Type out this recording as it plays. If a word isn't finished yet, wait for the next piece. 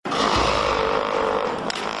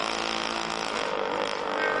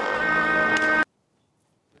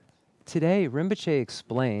Today, Rinpoche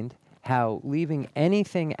explained how leaving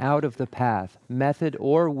anything out of the path, method,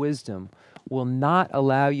 or wisdom will not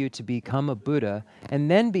allow you to become a Buddha,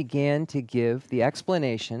 and then began to give the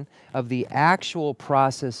explanation of the actual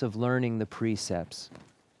process of learning the precepts.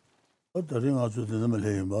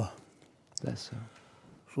 That's so.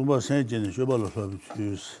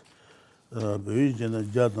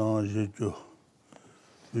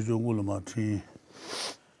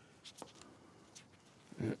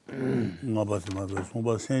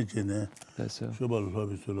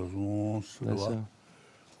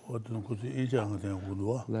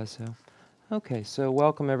 Okay, so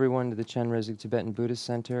welcome everyone to the Chenmo Tibetan Buddhist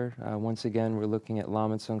Center. Once again, we're looking at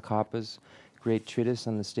Lama Tsongkhapa's great treatise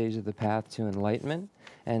on the stage of the path to enlightenment,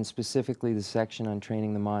 and specifically the section on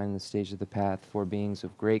training the mind, the stage of the path for beings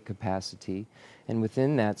of great capacity. And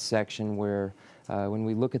within that section, where when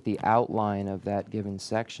we look at the outline of that given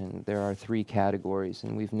section, there are three categories,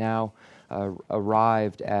 and we've now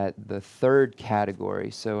arrived at the third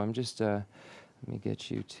category. So I'm just, let me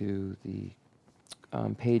get you to the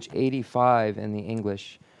page 85 in the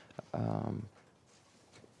English.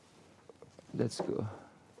 Let's go.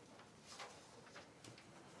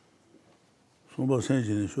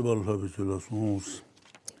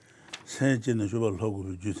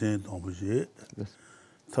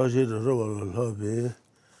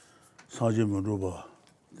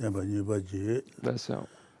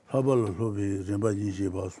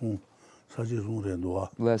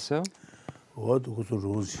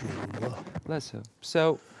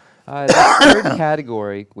 So, the third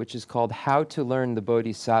category, which is called How to Learn the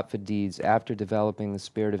Bodhisattva Deeds After Developing the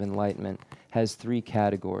Spirit of Enlightenment, has three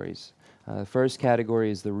categories. The first category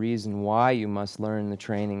is the reason why you must learn the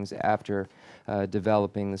trainings after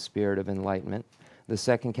developing the Spirit of Enlightenment. The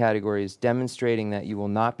second category is demonstrating that you will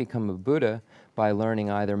not become a Buddha by learning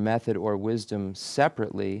either method or wisdom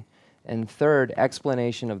separately. And third,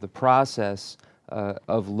 explanation of the process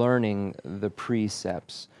of learning the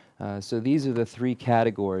precepts. So these are the three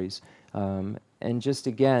categories. And just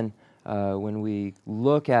again, when we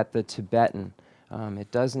look at the Tibetan, it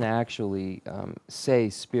doesn't actually say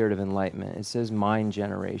spirit of enlightenment. It says mind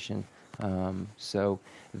generation. So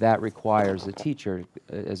that requires a teacher,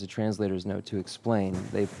 as a translator's note, to explain.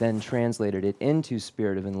 They've then translated it into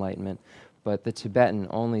spirit of enlightenment, but the Tibetan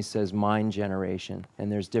only says mind generation, and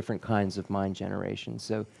there's different kinds of mind generation.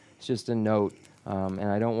 So it's just a note, and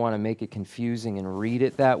I don't want to make it confusing and read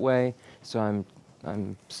it that way, so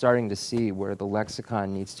I'm starting to see where the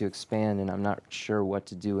lexicon needs to expand, and I'm not sure what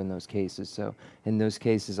to do in those cases. So in those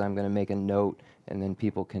cases, I'm going to make a note, and then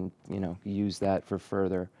people can, use that for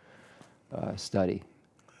further study.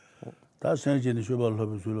 Less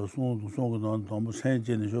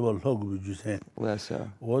so.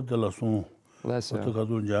 Less so.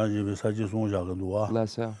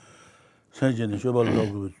 Less so.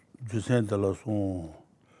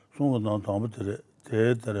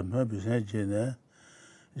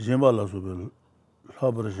 Jimbala subil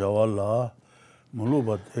labar jawala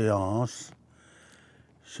muluba teyans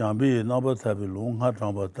shambi naba tabi lungha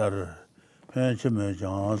tamba tar penche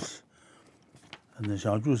mejans and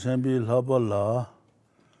shanju sembi labala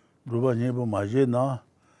ruba nyebo majena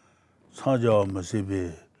sanjawa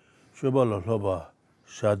masibi shubala laba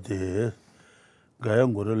shade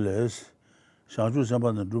gayangurales shanju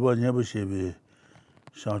semba ruba nyebo shebi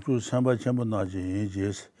shanju semba chembo naji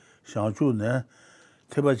injes shanju ne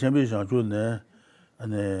Teba Chenmo Shanchu ne,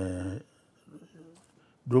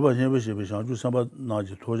 Ruba Chenmo Shebe Shanchu Samba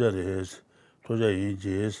Naji Toja Res, Toja Yin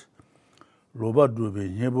Jes, Roba Drubi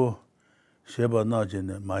Nyebo Sheba Naji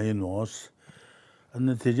ne Mahi Nos, and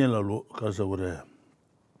the Tenzin La Lo Kasagure.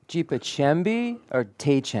 Jipa Chembi or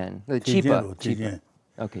Teichen? Jipa. Tenzin.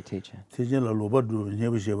 Okay, Teichen. Tenzin La Loba Drubi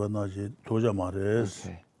Nyebo Sheba Naji Toja Mares.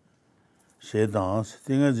 Okay. She dance,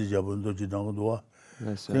 Tingan Zijabu Doji Dangodua,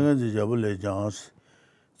 Tingan Zijabu Le Jans.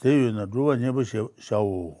 Teyuna ruba nyebo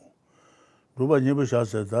shao. Ruba nyebo sha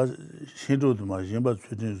se da shindu ma jimba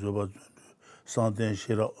tsutin zoba santen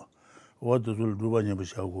shira. What do ruba nyebo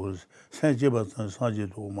shao? San jeba sanje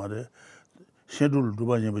to mare. Shindu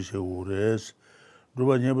ruba nyebo shao res.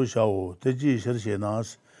 Ruba nyebo shao. Teji shir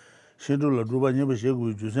shenas. Shindu la ruba nyebo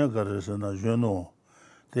shao jusen karesa na jeno.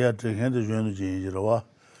 Teya trekhen de jeno jinjirawa.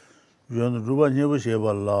 Jeno ruba nyebo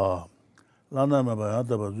sheba la. Lana ma ba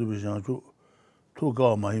yata ba zubi shanchu. Tu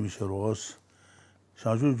kao mahim shiros,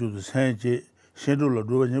 shanshu ju de sanji, shindu la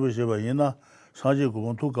ruba nyeba sheba yina, sanji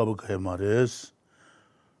kubon tu kao kaya mares,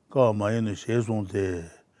 kao mahim ne she song de,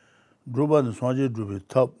 ruba ne sanji rubi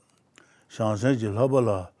tab, shansanji laba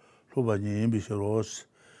la, ruba nyimbi shiros,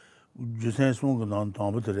 ju san song nan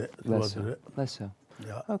tambu tere. Less so.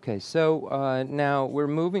 Yeah. Okay, so now we're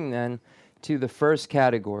moving then to the first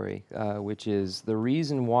category, which is the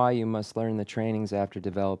reason why you must learn the trainings after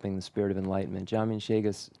developing the spirit of enlightenment. Jamyang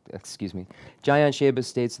Sheba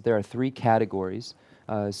states that there are three categories.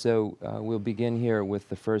 So we'll begin here with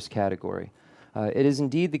the first category. It is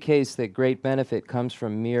indeed the case that great benefit comes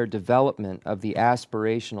from mere development of the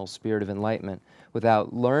aspirational spirit of enlightenment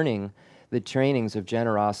without learning the trainings of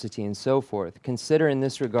generosity and so forth. Consider in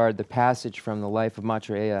this regard the passage from the life of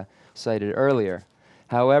Maitreya cited earlier.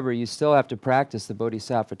 However, you still have to practice the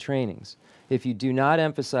bodhisattva trainings. If you do not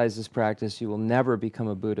emphasize this practice, you will never become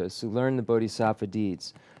a Buddha, so learn the bodhisattva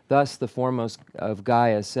deeds. Thus, the foremost of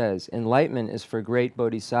Gaia says, enlightenment is for great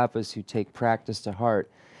bodhisattvas who take practice to heart,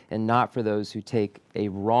 and not for those who take a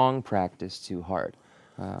wrong practice to heart.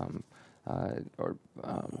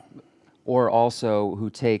 Or also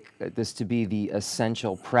who take this to be the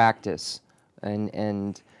essential practice,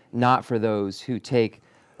 and not for those who take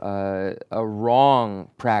a wrong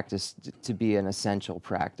practice to be an essential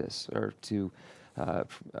practice, or to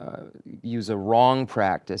use a wrong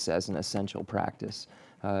practice as an essential practice.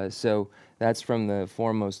 So that's from the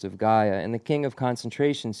foremost of Gaia. And the King of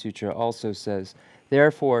Concentration Sutra also says,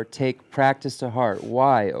 therefore take practice to heart.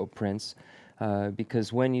 Why, O Prince?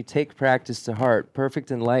 Because when you take practice to heart,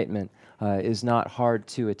 perfect enlightenment is not hard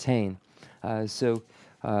to attain.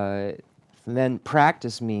 Then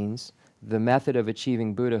practice means the method of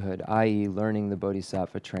achieving Buddhahood, i.e. learning the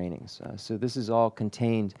bodhisattva trainings. So this is all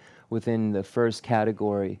contained within the first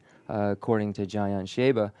category, according to Jamyang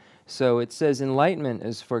Sheba. So it says enlightenment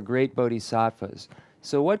is for great bodhisattvas.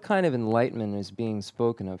 So what kind of enlightenment is being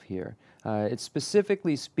spoken of here? It's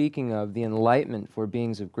specifically speaking of the enlightenment for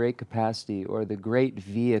beings of great capacity, or the great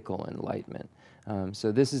vehicle enlightenment.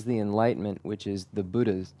 So this is the enlightenment which is the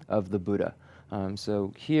Buddhas of the Buddha.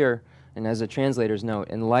 So here, and as a translator's note,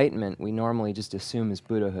 enlightenment we normally just assume is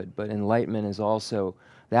Buddhahood, but enlightenment is also,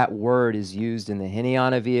 that word is used in the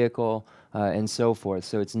Hinayana vehicle and so forth.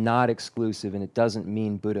 So it's not exclusive, and it doesn't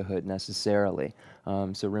mean Buddhahood necessarily.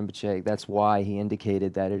 So Rinpoche, that's why he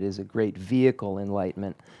indicated that it is a great vehicle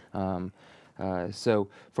enlightenment. So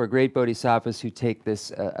for great bodhisattvas who take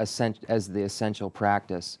this as the essential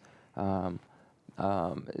practice.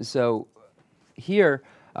 So here,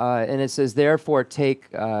 and it says, therefore take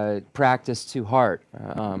practice to heart,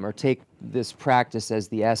 or take this practice as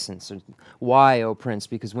the essence. Why, O Prince?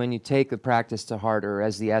 Because when you take the practice to heart, or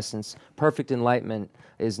as the essence, perfect enlightenment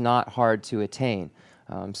is not hard to attain.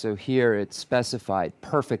 So here it's specified,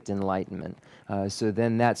 perfect enlightenment. So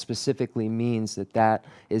then that specifically means that that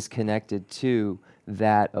is connected to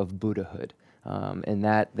that of Buddhahood. And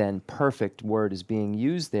that then perfect word is being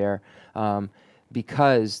used there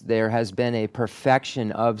because there has been a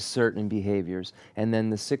perfection of certain behaviors. And then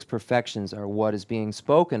the 6 perfections are what is being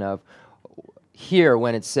spoken of here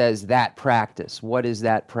when it says that practice. What is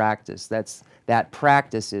that practice? That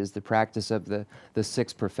practice is the practice of the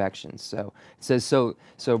 6 perfections. So it says,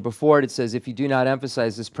 so before it says, if you do not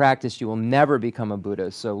emphasize this practice, you will never become a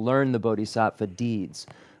Buddha. So learn the bodhisattva deeds.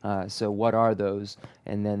 So what are those?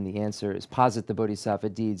 And then the answer is posit the bodhisattva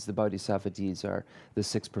deeds. The bodhisattva deeds are the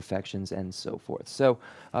 6 perfections and so forth. So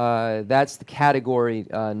that's the category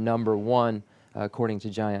number 1 according to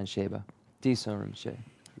Jamyang Sheba. Diso Rinpoche.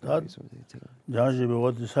 Jamyang Sheba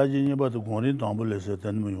what sajini ba to goni dambu le se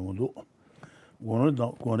ten mu yongdu.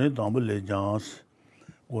 Goni dambu le jans.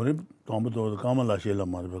 Goni dambu to kama la she la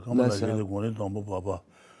mar ba. Kama la she le goni dambu baba.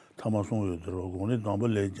 Tamasong yodro. Goni dambu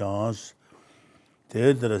le jans.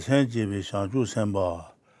 Tēdara sēnjībi shāngchū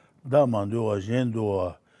sēmbā, dā mānduwa,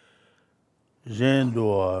 zhēnduwa,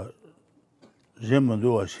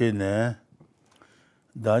 zhēnmanduwa shēnē,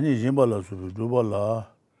 dāni zhēmbā lā sūpi dhūpa lā,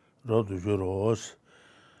 rōtu zhūrōs,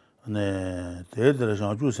 tēdara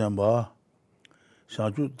shāngchū sēmbā,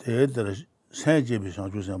 tēdara sēnjībi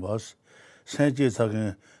shāngchū sēmbās, sēnjī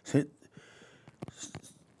tsāgīng,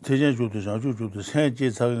 tēzhēn chūtu shāngchū chūtu,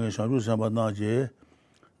 sēnjī tsāgīng shāngchū sēmbā nāngjī,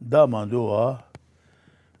 dā mānduwa,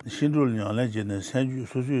 신룰 냐래제네 생주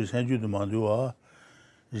소수 생주도 만두와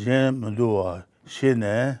제 만두와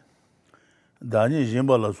신네 다니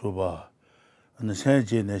짐발라소바 안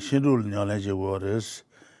생제네 신룰 냐래제 워레스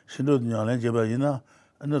신룰 냐래제 바이나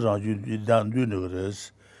안 라주 단두네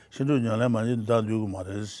그레스 신룰 냐래 많이 단두고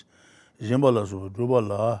말레스 짐발라소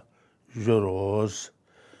두발라 조로스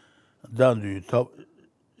단두 탑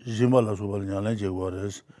짐발라소 냐래제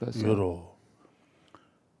워레스 요로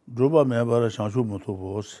Drupa mebara shangshu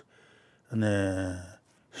mutubos,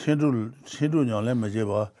 shindu nyale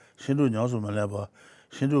mejeba, shindu nyangsu meleba,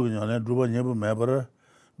 shindu nyale drupa nyebu mebara,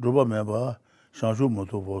 drupa meba shangshu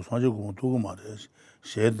mutubos, sanji kumu tugu mares,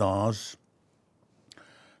 she dans,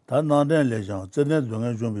 다 나된 레장 전에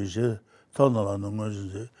동안 좀 비시 터나라는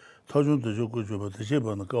거지 터중도 좋고 좀 어떻게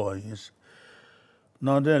보는 거 아니지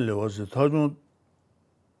나된 레워스 터중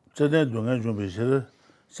전에 동안 좀 비시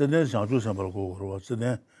전에 상주 상발고 그러고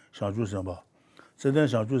전에 상주 상발 전에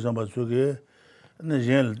상주 상발 속에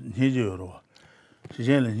내전 희지요로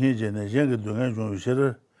시전을 희지네 전에 동안 좀 비시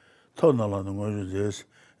터나라는 거지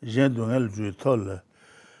전 동안 주 터를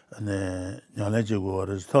네 냐내지고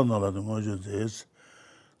그래서 터나라는 거지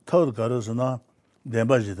타올 가르스나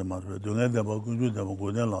대바지도 말고 동네데 뭐 군주데 뭐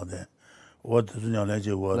고nel라데 어디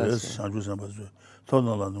수냐내지 거래서 상주선 봐서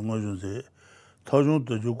터널라는 거준데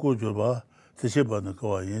터중도 주고 줘봐 드시 받는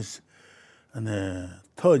거 아니스 네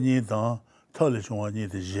터니다 터를 중앙이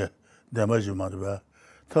되지 대바지 말고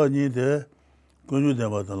터니데 군주데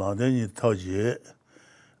봐도 라데니 터지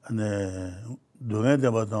네 동네데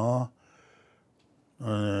봐도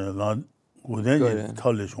라 고데니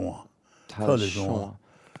터를 중앙 터를 중앙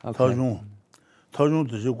타중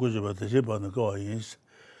드시 고지바 드시 받는 거 아니스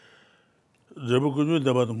제부 군주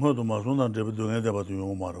대바도 모두 마송난 제부 동에 대바도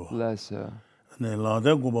용 말어 라서 네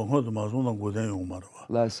라데 고바 모두 마송난 고된 용 말어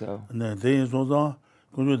라서 네 대인 소자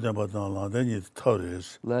군주 대바도 라데니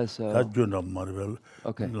터레스 라서 다 준다 말벨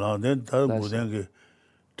오케이 라데 다 고된 게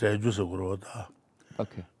대주서 그러다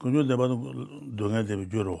오케이 군주 대바도 동에 대비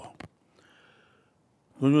주로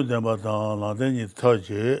군주 대바도 라데니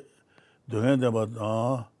터지 동에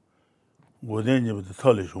대바도 고den이부터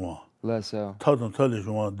털이 좋아. 라서 타도 털이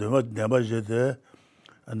좋아. 내가 제때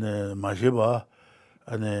안에 마셔봐.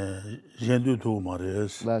 안에 젠두도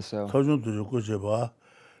말이스. 라서 타중도 좋고 제봐.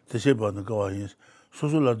 대시 받는 거 아니.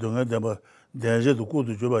 수술라 동에 내가 대제도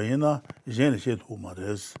고도 줘봐 이나 젠을 셰도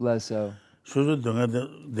말이스. 라서 수술 동에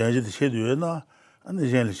대제도 셰도에나 안에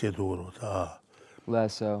젠을 셰도 그러다.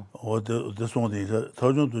 라서 어디 송대서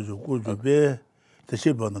타중도 좋고 줘배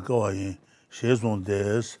대시 받는 거 아니.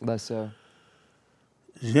 셰송데스. 라서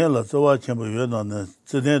젠라 저와 첨부 연나는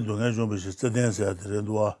저된 동안 좀 비시 저된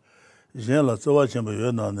사들도와 젠라 저와 첨부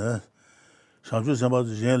연나는 상주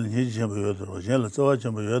선바도 젠을 희지 첨부 연도 젠라 저와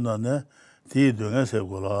첨부 연나는 뒤 동안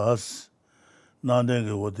세고라스 나는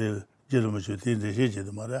그 어디 지름을 주는데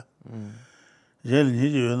희지도 말이야 젠을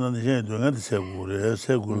희지 연나는 젠 동안 세고래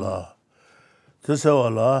세고라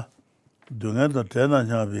저서와라 동안도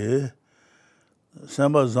대나냐비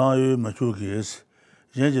삼바자유 마추기스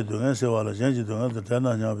젠지 동안 세와라 젠지 동안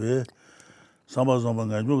대나냐비 삼바자만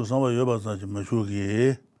가지고 삼바 여바자지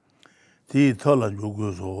마추기 디 털란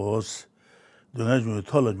요구소스 동안 중에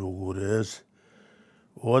털란 요구레스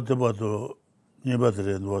어디봐도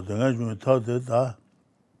니바들에 누워 동안 중에 털되다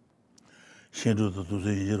신도도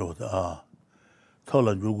두세 이지로다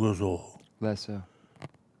털란 요구소 라서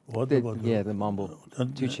어디봐도 yeah the mumble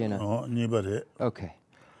tuchena 니바데 okay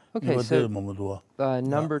so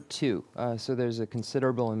number 2 so there's a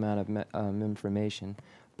considerable amount of information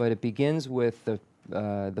but it begins with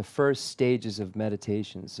the first stages of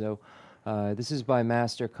meditation so this is by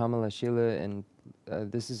Master Kamalashila and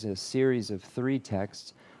this is a series of 3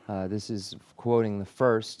 texts this is quoting the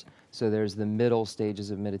first so there's the middle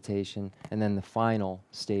stages of meditation and then the final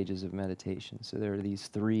stages of meditation so there are these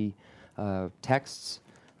 3 texts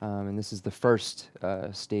and this is the first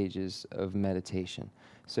stages of meditation.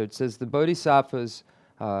 So it says the bodhisattvas,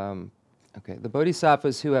 the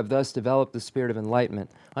bodhisattvas who have thus developed the spirit of enlightenment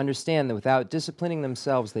understand that without disciplining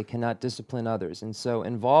themselves, they cannot discipline others, and so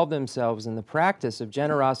involve themselves in the practice of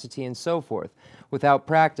generosity and so forth. Without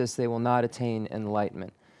practice, they will not attain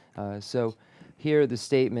enlightenment. So here the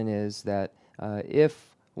statement is that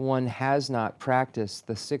if one has not practiced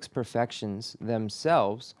the 6 perfections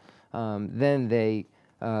themselves, then they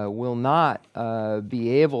will not be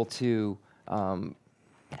able to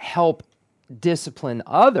help discipline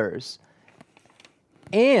others,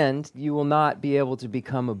 and you will not be able to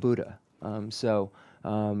become a Buddha. So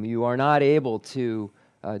you are not able to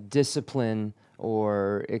discipline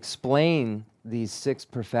or explain these 6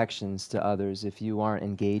 perfections to others if you aren't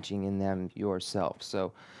engaging in them yourself.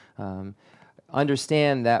 So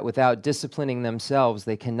understand that without disciplining themselves,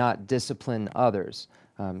 they cannot discipline others.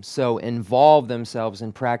 So involve themselves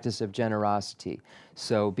in practice of generosity.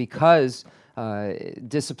 So because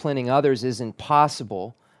disciplining others isn't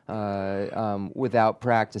possible without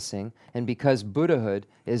practicing, and because Buddhahood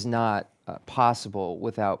is not possible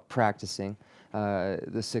without practicing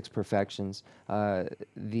the 6 perfections,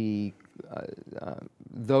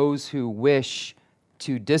 those who wish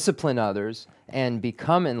to discipline others and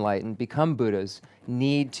become enlightened, become Buddhas,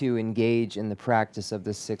 need to engage in the practice of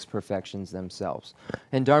the 6 perfections themselves.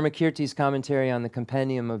 And Dharmakirti's commentary on the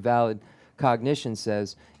Compendium of Valid Cognition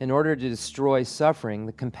says, in order to destroy suffering,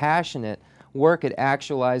 the compassionate work at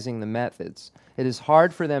actualizing the methods. It is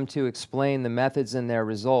hard for them to explain the methods and their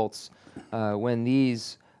results when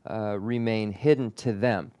these remain hidden to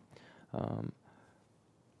them. I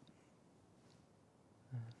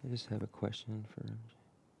just have a question for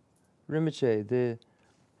Rinpoche. The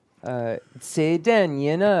Seiden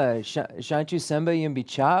yena shanchu semba yimbi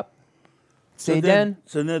chop. Seiden?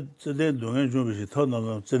 Seiden dungen jumbi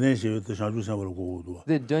tonal seiden shiwe de shanchu semba go do.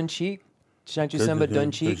 The dunchi shanchu semba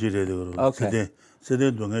dunchi. Okay.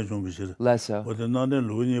 Seiden dungen jumbi shir. Lesso. But nanden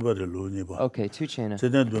luni ba de luni ba. Okay, two chena.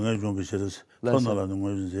 Seiden dungen jumbi shir. Tonal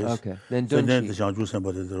nungen zes. Okay. Then dunchi. Seiden de shanchu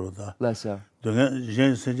semba de do da. Lesso. Dungen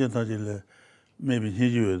jen senje ta jile maybe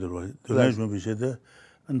hiju de do. Dungen jumbi shir de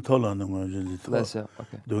and tola nungen zes. Lesso.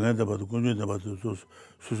 Okay. Dungen da ba kunju da ba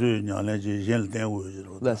su nyale je jen den wo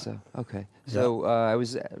jiro. Lesso. Okay. So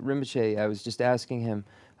Rinpoche, I was just asking him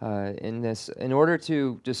in order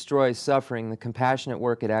to destroy suffering, the compassionate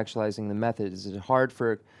work at actualizing the methods, is it hard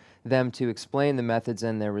for them to explain the methods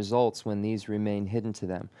and their results when these remain hidden to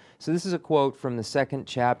them? So this is a quote from the second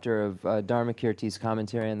chapter of Dharmakirti's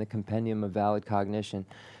commentary on the Compendium of Valid Cognition.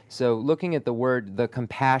 So looking at the word, the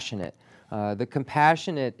compassionate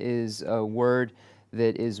is a word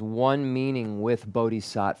that is one meaning with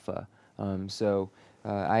bodhisattva.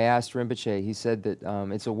 I asked Rinpoche, he said that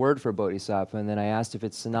it's a word for bodhisattva, and then I asked if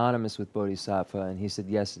it's synonymous with bodhisattva, and he said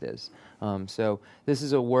yes it is. So this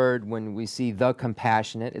is a word, when we see the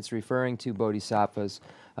compassionate, it's referring to bodhisattvas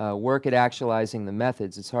work at actualizing the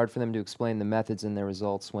methods. It's hard for them to explain the methods and their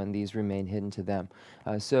results when these remain hidden to them.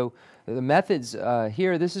 So the methods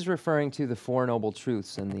here, this is referring to the Four Noble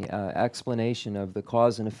Truths and the explanation of the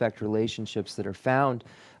cause and effect relationships that are found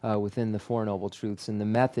within the Four Noble Truths, and the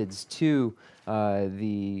methods to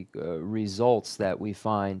the results that we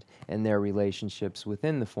find and their relationships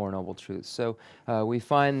within the Four Noble Truths. So we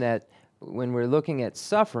find that when we're looking at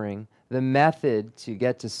suffering, the method to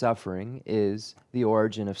get to suffering is the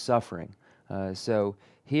origin of suffering. So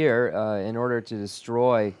here, in order to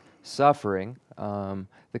destroy suffering,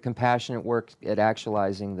 the compassionate work at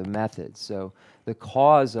actualizing the method. So the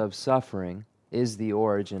cause of suffering is the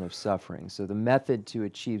origin of suffering. So the method to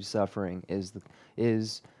achieve suffering is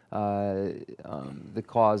the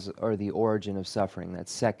cause or the origin of suffering. That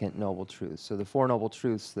second noble truth. So the Four Noble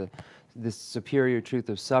Truths, the superior truth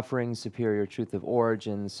of suffering, superior truth of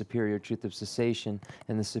origin, the superior truth of cessation,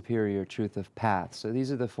 and the superior truth of path. So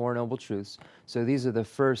these are the Four Noble Truths. So these are the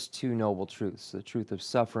first two noble truths, the truth of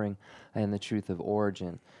suffering and the truth of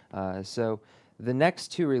origin. So the next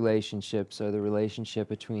two relationships are the relationship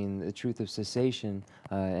between the truth of cessation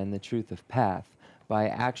and the truth of path. By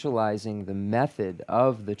actualizing the method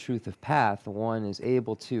of the truth of path, one is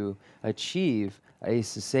able to achieve a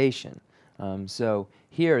cessation. So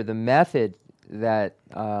here, the method that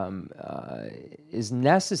is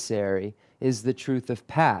necessary is the truth of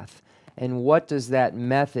path. And what does that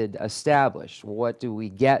method establish? What do we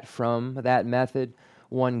get from that method?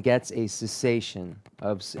 One gets a cessation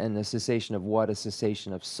of, and the cessation of what? A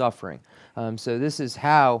cessation of suffering. So this is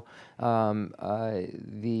how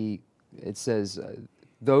it says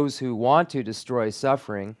those who want to destroy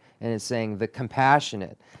suffering, and it's saying the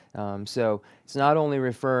compassionate. So it's not only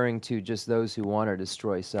referring to just those who want to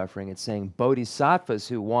destroy suffering, it's saying bodhisattvas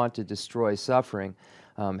who want to destroy suffering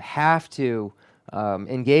have to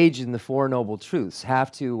engage in the Four Noble Truths,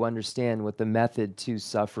 have to understand what the method to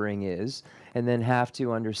suffering is, and then have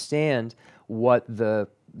to understand what the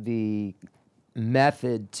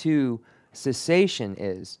method to cessation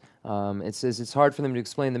is. It says it's hard for them to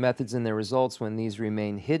explain the methods and their results when these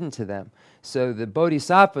remain hidden to them. So the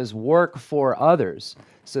bodhisattvas work for others.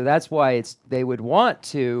 So that's why they would want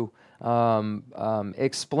to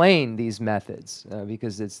explain these methods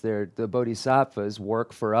because the bodhisattvas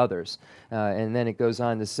work for others. And then it goes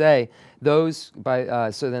on to say, so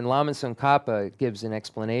then Lama Tsongkhapa gives an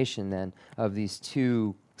explanation then of these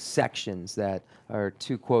two sections that are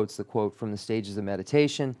two quotes, the quote from the Stages of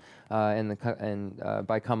Meditation by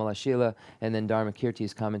Kamalashila, and then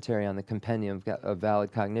Dharmakirti's commentary on the Compendium of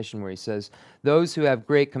Valid Cognition, where he says, those who have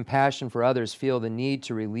great compassion for others feel the need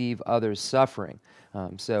to relieve others' suffering.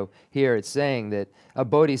 So here it's saying that a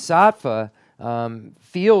bodhisattva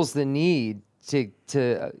feels the need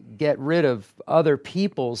to get rid of other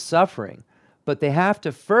people's suffering, but they have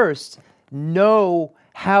to first know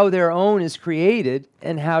how their own is created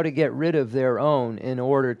and how to get rid of their own in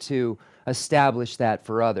order to establish that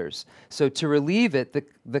for others. So to relieve it,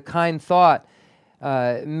 the kind thought,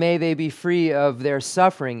 may they be free of their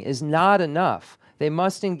suffering, is not enough. They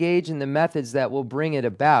must engage in the methods that will bring it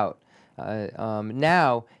about.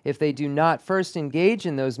 Now, if they do not first engage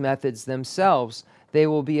in those methods themselves, they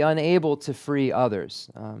will be unable to free others.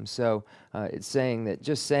 So it's saying that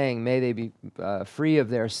just saying, may they be free of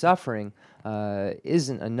their suffering,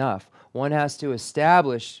 isn't enough. One has to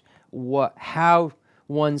establish how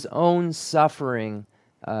one's own suffering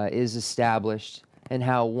is established and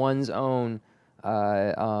how one's own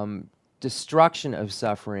destruction of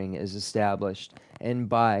suffering is established. And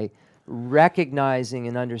by recognizing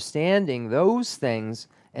and understanding those things,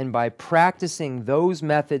 and by practicing those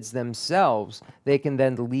methods themselves, they can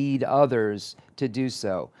then lead others to do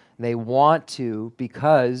so. They want to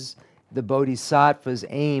because the bodhisattva's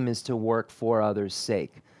aim is to work for others'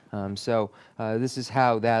 sake. So this is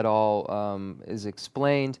how that all is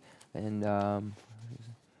explained. And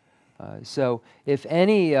so if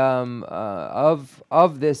any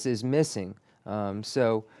of this is missing,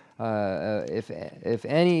 if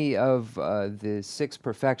any of the 6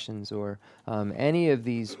 perfections or any of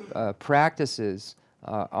these practices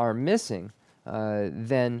are missing,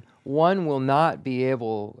 then one will not be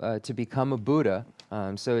able to become a Buddha.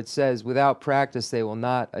 So it says, without practice, they will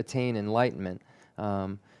not attain enlightenment.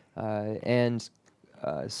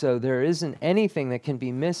 So there isn't anything that can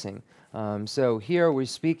be missing. So here we're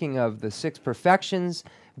speaking of the 6 perfections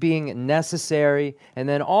being necessary, and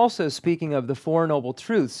then also speaking of the 4 Noble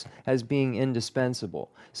Truths as being indispensable.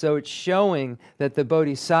 So it's showing that the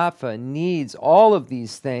Bodhisattva needs all of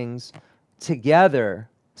these things together,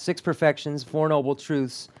 6 perfections, 4 Noble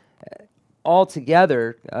Truths, all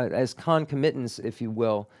together as concomitants, if you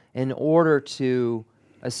will, in order to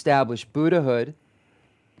establish Buddhahood,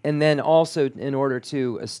 and then also in order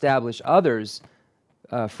to establish others'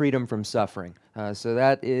 freedom from suffering. So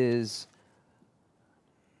that is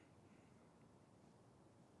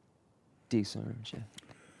decent.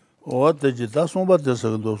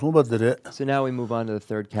 So now we move on to the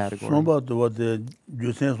 3rd category.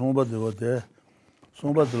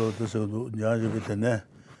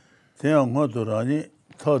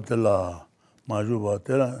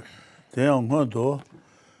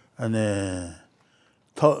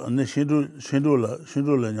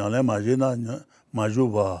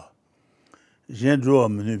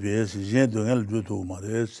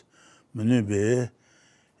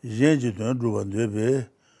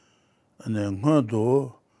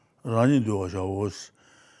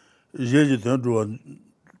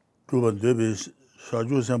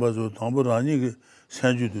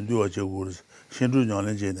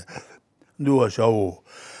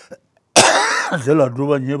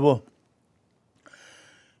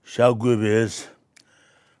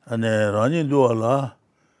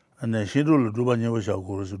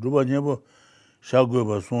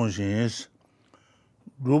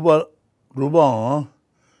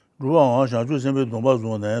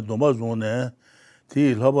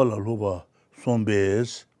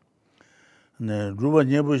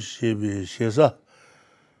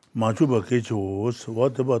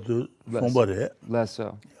 Less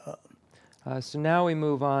so. So now we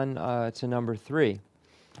move on to number 3.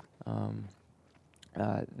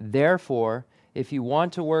 Therefore, if you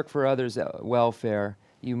want to work for others' welfare,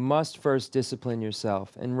 you must first discipline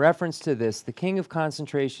yourself. In reference to this, the King of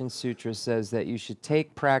Concentration Sutra says that you should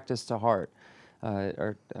take practice to heart,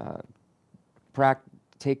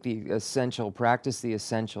 take the essential, practice the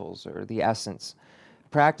essentials, or the essence.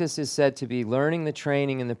 Practice is said to be learning the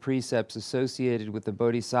training and the precepts associated with the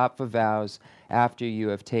bodhisattva vows after you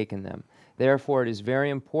have taken them. Therefore, it is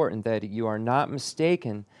very important that you are not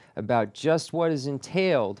mistaken about just what is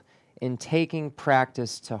entailed in taking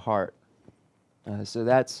practice to heart. So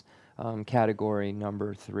that's category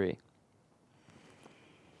number 3.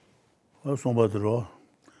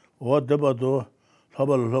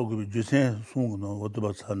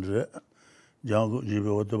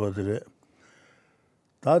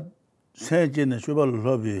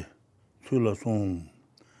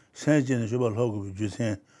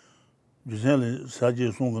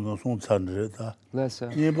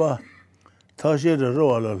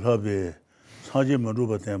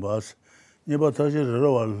 Nipa tashi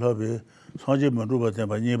rarawa labi sanji manruba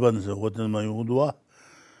tenpa nipa nisa watanma yungduwa.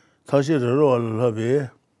 Tashi rarawa labi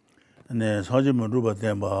sanji manruba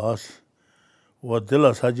tenpa as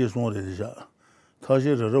wadila saji songre disha.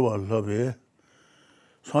 Tashi rarawa labi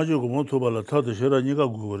sanji kumo toba la tata shira nika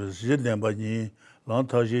gugore si tenpa ni lang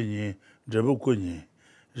tashi ni drebu ku ni.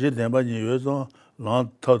 Si tenpa ni yuezang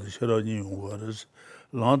lang tata shira ni yungore.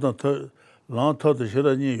 Lang tata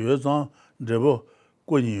shira ni yuezang drebu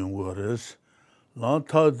Guanyin yungwares, lang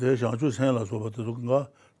ta de shangchu sen la soba de nga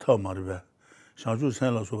ta marbe. Shangchu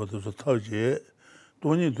sen la soba de ta je,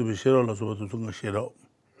 donyin tubi shira la soba de nga shira.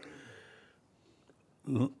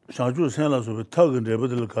 Shangchu sen la soba ta gen reba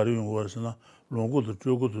de kari yungwares na longu de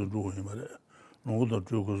zhugu de zhugu yimare. 농도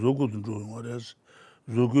주고 조고도 주고 그래서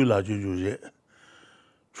조고 라주 주제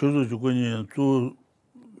추수 주고니 또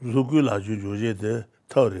조고 라주 주제데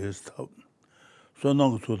타르스 타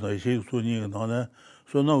소나고 소다 시 소니 나나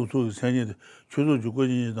소나고 소 생이 추수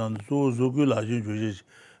주고니 난 조고 라주 주제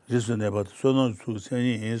리스네 바 소나고 소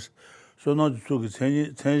생이 소나고 소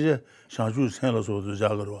생이 생제 상주 생라서도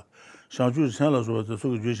자거와 상주 생라서도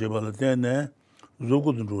소 주제 바라 때네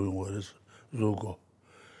조고도 주고 그래서 조고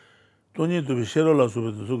돈이 또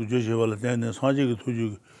쉐럴라서도 소 주제 바라 때네 사지가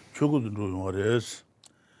도주 초고도 주고 그래서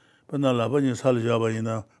번날라버니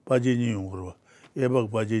살자바이나 바지니 용으로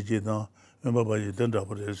예박 바지지나 멤버 바지 된다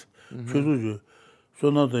그래서 최소주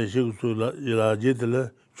소나도 시구수라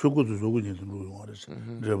이라제들 초고도 조고니 주고 그래서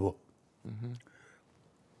레보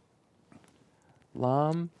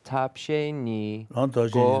lam tapshe ni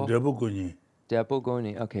란타시 go 레보고니 depo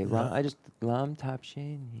goni. Okay, I just lam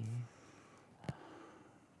tapshe ni.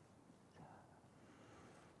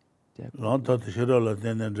 란타도 쉐럴라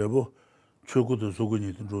되는 레보 초고도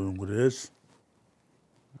조고니 주고 그래서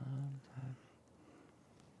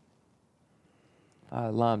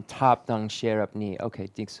Lam top dang share up ni. Okay,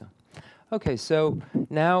 dikso. Okay, so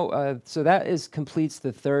now, so that completes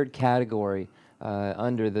the third category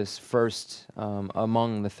under this first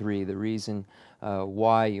among the three, the reason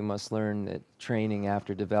why you must learn the training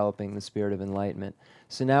after developing the spirit of enlightenment.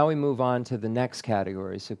 So now we move on to the next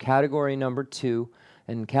category. So category number 2,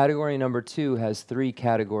 and category number 2 has 3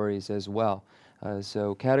 categories as well.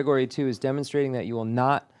 So category 2 is demonstrating that you will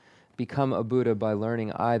not become a Buddha by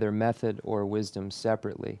learning either method or wisdom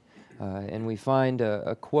separately. And we find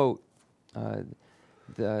a quote,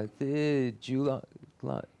 the Jula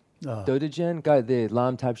Dodejen guy the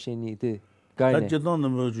Lam Tapsheni the guy the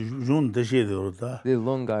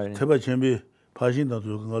long guy.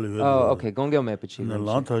 Oh, okay. Gongyo Mepachi.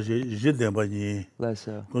 Less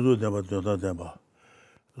so.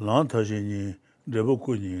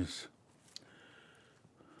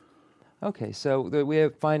 Okay, so we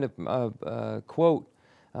find a quote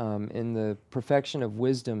in the Perfection of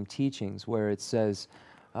Wisdom teachings where it says,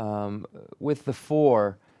 with the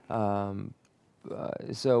four, lam.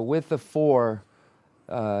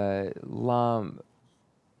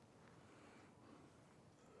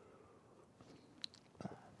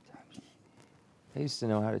 I used to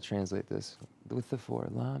know how to translate this. With the 4,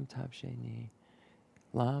 lam tapshe ni,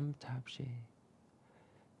 lam tapshe.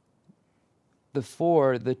 The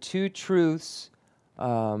 4, the 2 truths,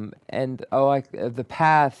 and the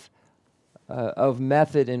path of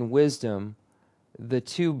method and wisdom, the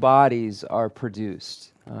 2 bodies are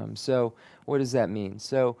produced. So what does that mean?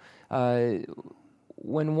 So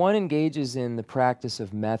when one engages in the practice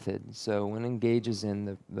of method, so one engages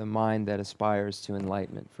in the mind that aspires to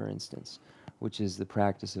enlightenment, for instance, which is the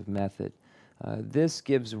practice of method, this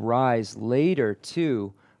gives rise later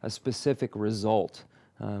to a specific result.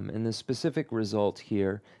 And the specific result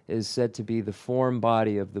here is said to be the form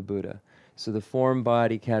body of the Buddha. So the form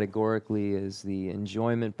body categorically is the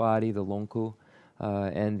enjoyment body, the longku,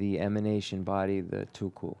 and the emanation body, the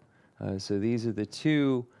tuku. So these are the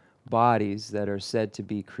 2 bodies that are said to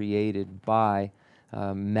be created by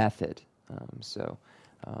method. So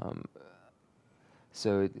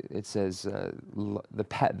it says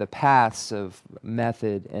the paths of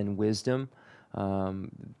method and wisdom,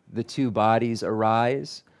 the 2 bodies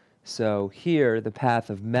arise. So here, the path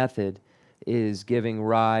of method is giving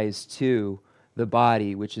rise to the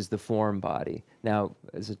body, which is the form body. Now,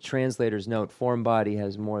 as a translator's note, form body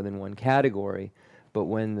has more than one category, but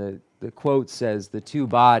when the quote says the 2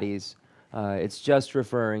 bodies, it's just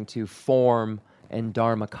referring to form and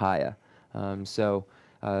dharmakaya,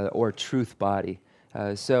 or truth body.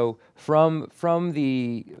 So from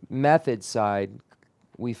the method side,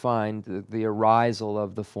 we find the arisal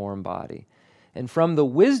of the form body. And from the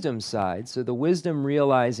wisdom side, so the wisdom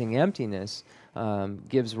realizing emptiness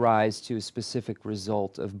gives rise to a specific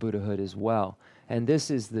result of Buddhahood as well. And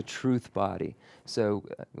this is the truth body. So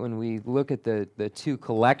when we look at the 2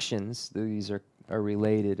 collections, these are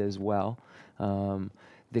related as well.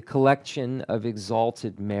 The collection of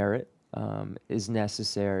exalted merit is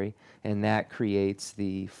necessary, and that creates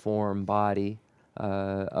the form body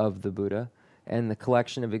of the Buddha. And the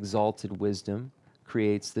collection of exalted wisdom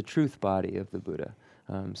creates the truth body of the Buddha.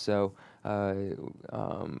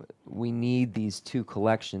 We need these 2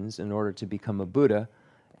 collections in order to become a Buddha,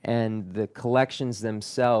 and the collections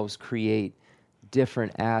themselves create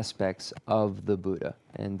different aspects of the Buddha,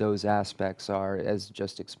 and those aspects are as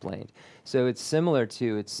just explained. So it's similar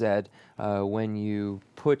to, it said, when you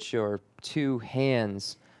put your 2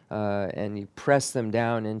 hands and you press them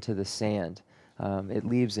down into the sand, it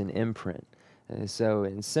leaves an imprint.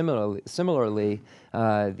 And similarly,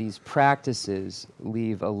 these practices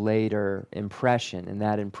leave a later impression, and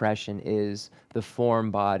that impression is the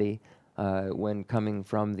form body when coming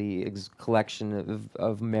from the collection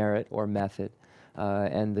of merit or method,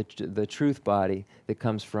 and the truth body that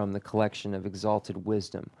comes from the collection of exalted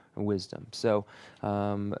wisdom. So,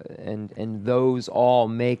 and those all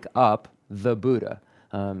make up the Buddha.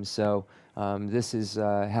 This is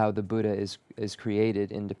how the Buddha is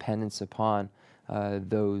created in dependence upon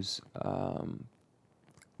those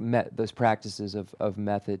practices of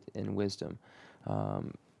method and wisdom.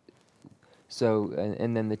 And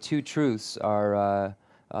then the two truths are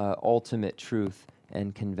ultimate truth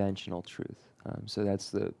and conventional truth. So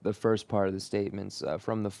that's the first part of the statements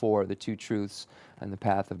from the four, the two truths and the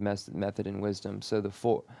path of method and wisdom. So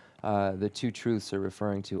the two truths are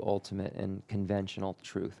referring to ultimate and conventional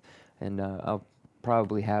truth. And I'll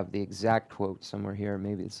probably have the exact quote somewhere here.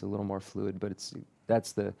 Maybe it's a little more fluid, but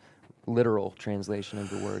that's the literal translation of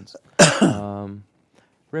the words.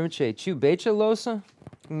 Rinpoche, chu becha losa?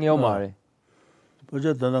 Nyomare.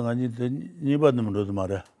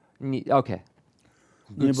 Okay.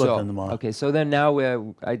 Okay, so then now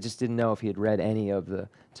I just didn't know if he had read any of the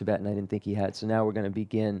Tibetan. I didn't think he had. So now we're going to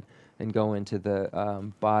begin and go into the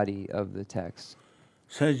body of the text.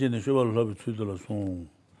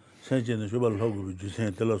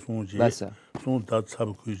 Lessa.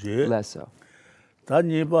 Lessa.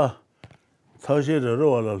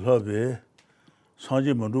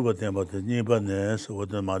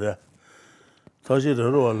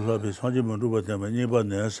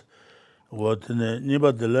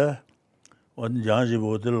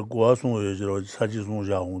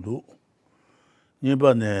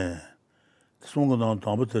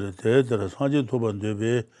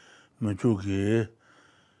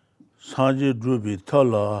 Sanji drubi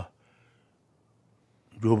tala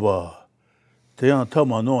juba teyan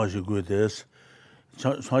tama no ashi gudes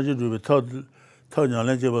sanji drubi ta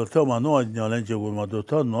nyalen jeba tama no nyalen jeba ma do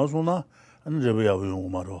ta no suna an jeba ya bu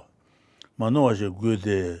maro mano ashi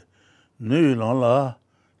gude ne lan la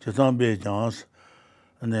chetan be jans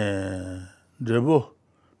ne jebo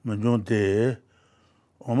menjon te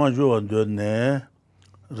oma jo de ne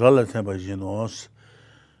rala temba jinos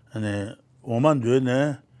ne oman de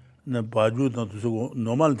ne na baju na to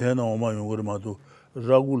normal thena oma yongor ma to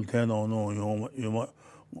ragul thena no yoma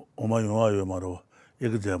oma yoma maro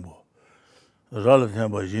example ral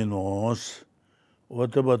themba jinos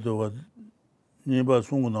whatever to ni ba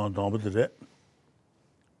sung na da budre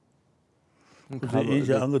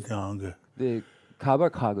the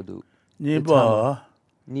kabar kagadu nipa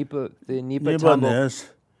tambo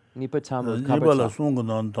nipa tambo nipa la sung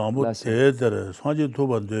na da bu te der sanji to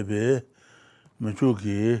ban de be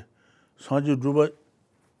mechuki sanji drubi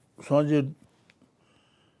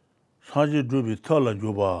tala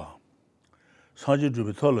juba sanji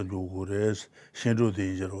drubi tala jugures shenru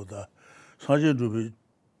de jeroda sanji drubi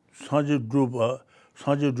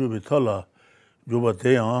tala juba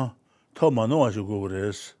teya to mano ashi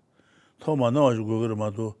gugures to mano ashi gugur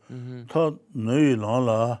mado to nui lan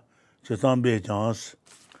la chetan be chance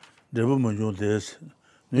debu munjo des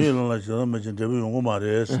nui lan la chetan me debu yongo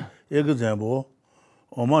mares example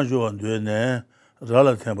Oma joan de ne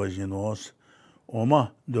rala temba jinos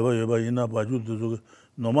oma deba yeba ina baju du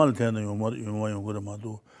normal ten yoma yongura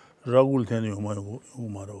madu ragul ten yoma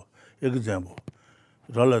yomaro example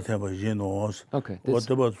rala temba jinos okay what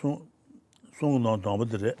about sung no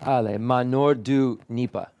tambadre ale manor du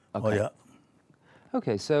nipa okay oh, yeah.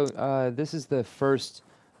 Okay, so this is the first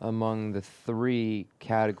among the three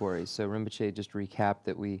categories. So Rinpoche just recapped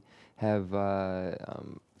that we have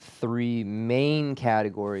three main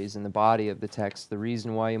categories in the body of the text. The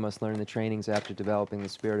reason why you must learn the trainings after developing the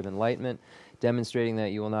spirit of enlightenment, demonstrating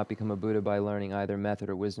that you will not become a Buddha by learning either method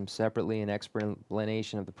or wisdom separately, and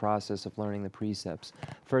explanation of the process of learning the precepts.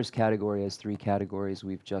 First category has three categories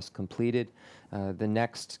we've just completed. The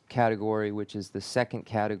next category, which is the second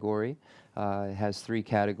category, has three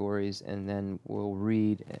categories, and then we'll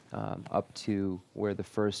read up to where the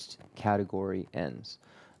first category ends.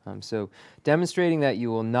 So demonstrating that you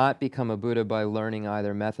will not become a Buddha by learning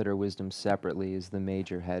either method or wisdom separately is the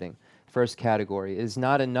major heading. First category, it is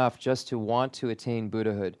not enough just to want to attain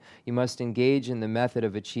Buddhahood. You must engage in the method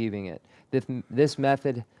of achieving it. This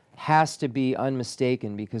method has to be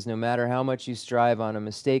unmistaken, because no matter how much you strive on a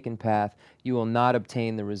mistaken path, you will not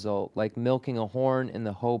obtain the result, like milking a horn in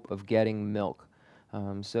the hope of getting milk.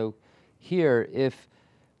 So here, if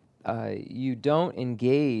you don't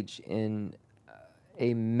engage in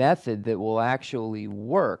a method that will actually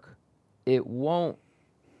work, it won't.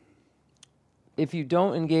 If you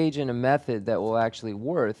don't engage in a method that will actually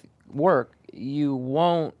work, you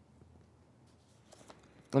won't.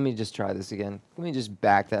 Let me just try this again. Let me just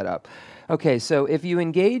back that up. Okay, so if you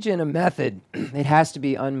engage in a method, it has to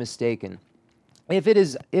be unmistaken. If it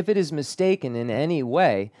is mistaken in any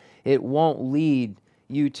way, it won't lead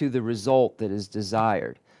you to the result that is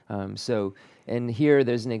desired. And here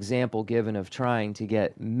there's an example given of trying to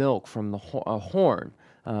get milk from a horn.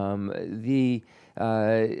 The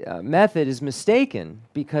method is mistaken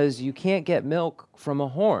because you can't get milk from a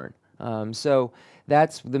horn. So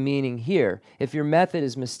that's the meaning here. If your method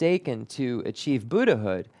is mistaken to achieve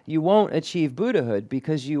Buddhahood, you won't achieve Buddhahood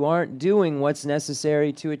because you aren't doing what's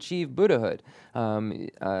necessary to achieve Buddhahood.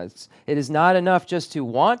 It is not enough just to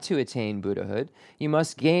want to attain Buddhahood. You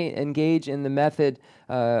must engage in the method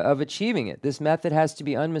of achieving it. This method has to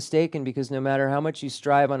be unmistaken because no matter how much you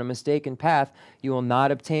strive on a mistaken path, you will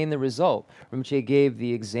not obtain the result. Rinpoche gave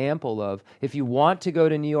the example of if you want to go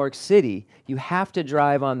to New York City, you have to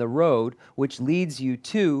drive on the road which leads you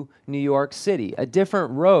to New York City. A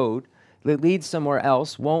different road that leads somewhere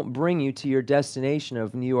else won't bring you to your destination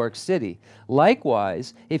of New York City.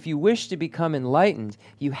 Likewise, if you wish to become enlightened,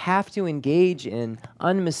 you have to engage in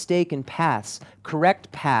unmistaken paths,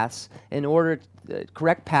 correct paths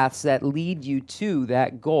that lead you to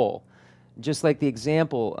that goal. Just like the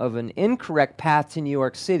example of an incorrect path to New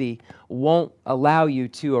York City won't allow you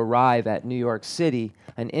to arrive at New York City,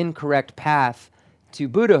 an incorrect path to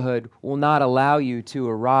Buddhahood will not allow you to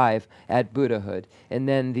arrive at Buddhahood. And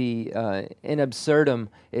then the in absurdum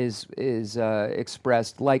is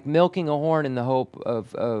expressed like milking a horn in the hope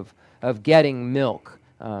of getting milk.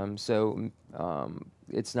 It's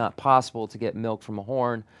not possible to get milk from a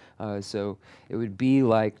horn. So it would be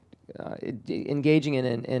like engaging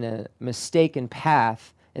in a mistaken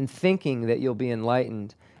path and thinking that you'll be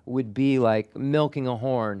enlightened would be like milking a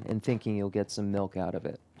horn and thinking you'll get some milk out of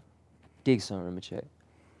it. Digson Rinpoche.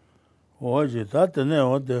 Oje, that ne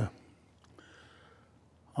ode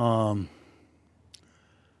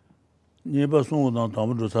niba sungu na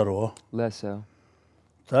tamu saro. Lesso.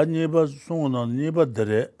 Ta niba sungu na niba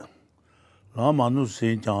dere la manu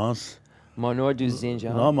sin chance. Monor du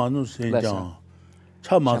zinjang. La manu sin chance.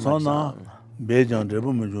 Cha masana bejang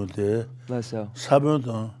rebu mujute. Lesso. Sabyon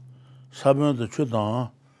da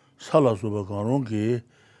chudan sala suba karong ki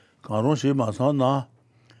karong shi masana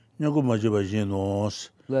nyaku majiba jinos.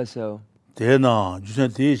 Lesso. Tena, jusen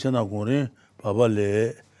ti chana kore baba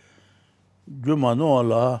le jumano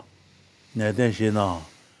ala neten shena.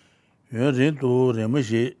 Yun rin tu rima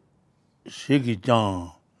shi ki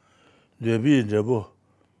jang rebi rebu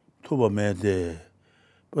tuba mende.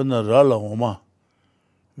 Pena rala oma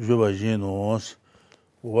juba jinos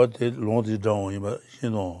wate lonti dang iba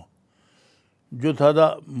jino.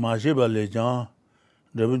 Jutada mashiba le jang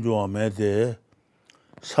rebu juwa mende.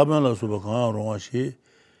 Saban la suba kanga ronga shi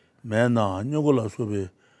mena nyugo la subi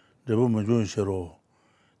rebu mujun shiro.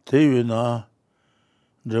 Teyu na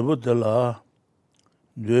rebu tela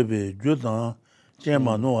dwebi judan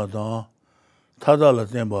Chenmo nuwa dan tada la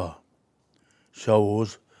tenba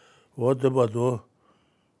shawus wo teba do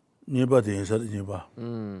nipa tensa nipa.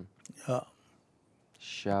 Yeah.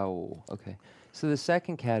 Shao. Okay. So the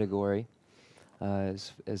second category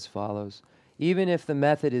is as follows. Even if the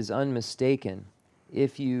method is unmistaken,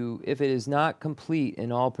 if it is not complete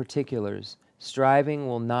in all particulars, striving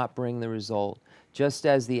will not bring the result, just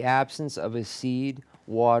as the absence of a seed,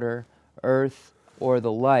 water, earth, or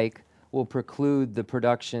the like will preclude the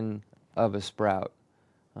production of a sprout.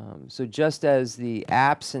 So just as the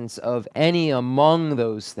absence of any among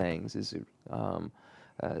those things is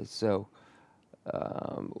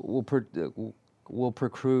will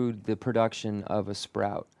preclude the production of a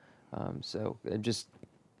sprout.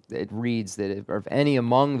 It reads that if any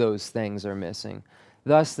among those things are missing.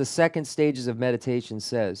 Thus, the second stages of meditation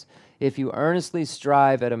says, if you earnestly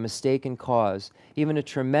strive at a mistaken cause, even a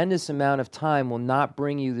tremendous amount of time will not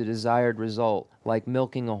bring you the desired result, like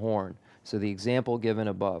milking a horn. So the example given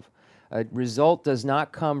above. A result does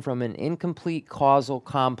not come from an incomplete causal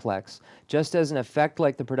complex, just as an effect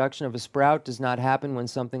like the production of a sprout does not happen when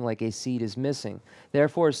something like a seed is missing.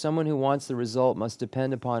 Therefore, someone who wants the result must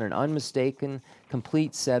depend upon an unmistaken,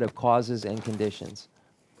 complete set of causes and conditions.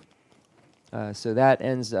 So that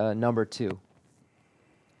ends number 2.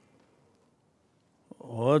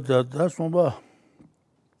 Oh, that's somba.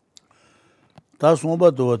 That's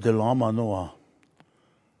somba do the lama noa.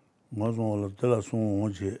 Mazon la tela son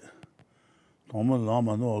onje. Toma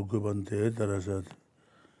lama no gubante terasat.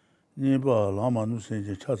 Ni ba lama no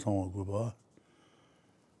senje chatsang guba.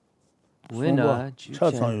 Wina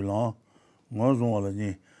chatsang yulang ngozon la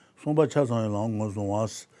ni. Somba chatsang yulang ngozon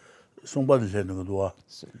was 송바들 되는 것도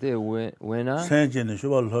the winner. 생전에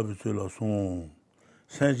쇼발 하비 줄라 송.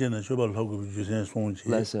 생전에 쇼발 하고 주sen 송지.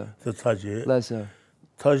 더 차지. Lesser.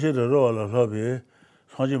 타시르로 하비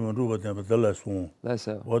상지문 루바데 달라 송.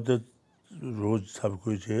 Lesser. 어디 로즈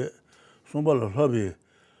잡고 이제 송발 하비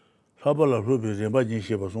사발라 하비 rem바진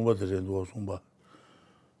셰바 송바들도 송바.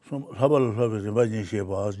 사발라 하비 rem바진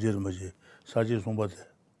셰바 지르마지 사지 송바데.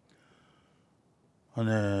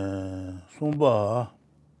 안에 송바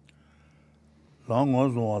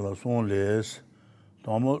랑어존와라 송레스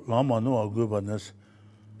다모 라마노 아고바네스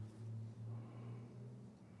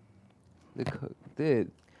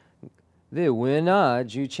the winner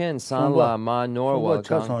juchen sanla ma norwa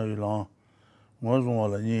차상이랑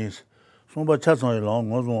어존와라 니스 송바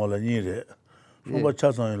차상이랑 어존와라 니레 송바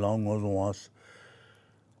차상이랑 어존와스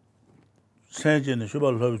생전에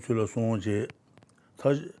쇼발하고 줄어 송지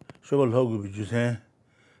다시 쇼발하고 비주세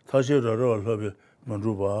다시러러 하비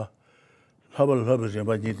만주바 하발 좀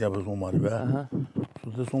많이 잡아 좀 말해 봐.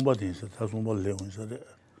 그래서 송바딘스 다 송바 레온서데.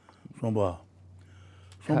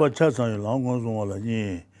 송바 차상이 랑고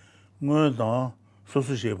송와라니 뭐다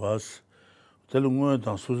소수시 바스. telling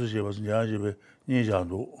뭐다 소수시 바스 야지베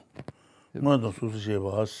니자도. 뭐다 소수시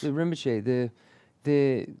바스. Rinpoche,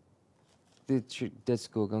 let's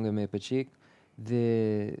go ganga me pachik.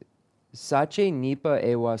 The sache nipa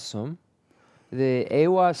ewa sum. The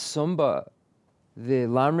ewa sumba. The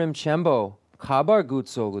Lamrim Chenmo Kabar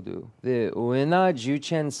Gutsogudu. The Uena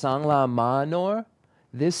Juchen Sangla Manor.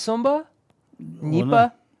 This Sumba?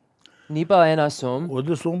 Nipa Ena Sum. What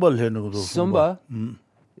the Sumba Lenudu? Sumba.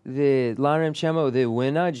 The Lamrim Chenmo, the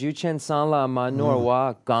Uena Juchen Sangla Manor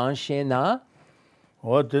wa Ganshena.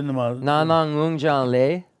 What didn't my Nanang Ungjan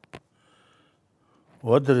Le.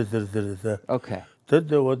 What did it? Okay. Did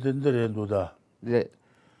the what didn't the do that? The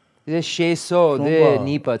Sheso, the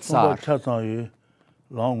Nipa Tsar. 차상이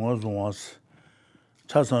랑어존와스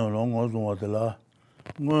차상이 랑어존와들라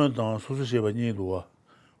뭐다 소수시바 니도와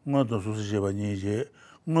뭐도 소수시바 니제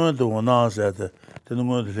뭐도 원나서데 되는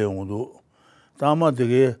것도 leon도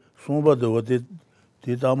다마되게 송바도 어디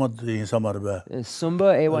디다마도 인사마르바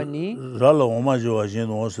Sumba Ewani. 라라 오마조와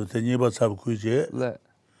진노스 테니바 잡고 이제 Le.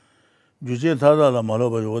 주제 타다라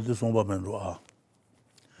말어봐 어디 송바면로아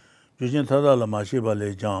주제 타다라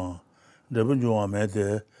마시발레 장 레분조와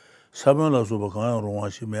매데 사변라 소바 강양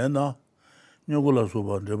롱와시 매나 녀고라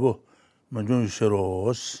소바 레보 먼저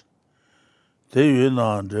셔로스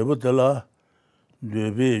대유나 레보텔라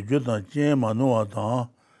레비 주다 제마노아다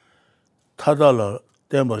타달라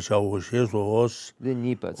템버샤고 셰소스 The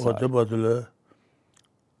Nipa Tsar. 어데바들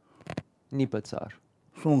Nipa Tsar.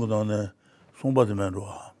 송거다네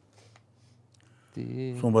송바드면로아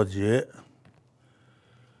송바지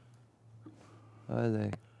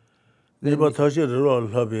Ale. 네바 타시르로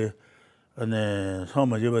하비 안에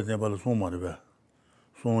사마제바데 발 송마르베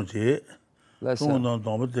송지 송은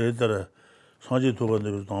담베데라 상지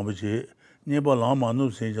도반데 담베지 네바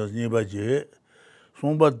라마누 세자 네바지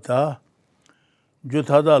송바다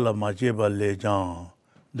주타달라 마제발레장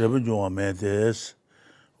레브조와 메데스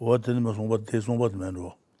워든 송바데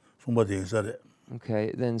송바드면로 송바데사레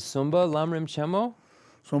Okay, then Sumba Lamrim Chenmo.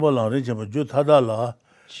 송바 랑리 쳔바 주타달라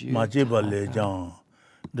마제발레장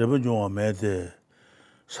레브조와 메데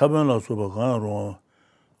사변라 소바 강로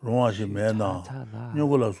롱아시 메나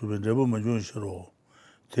녀고라 소베 레브 먼저시로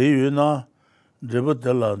대유나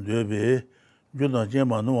레브텔라 뇌베 주나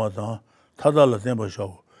제마노와다 타달라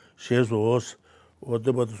템바샤오 셰소스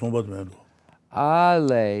어데바도 송바드메로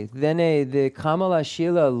Ale. Then the Kamala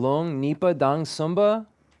Shila Long Nipa Dang Sumba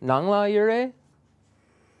Nangla Yure.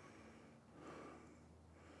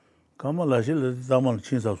 까말라실 다만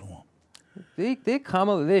친사송 They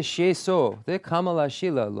Kamala they Sheso. They Kamala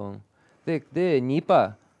Shila Long. They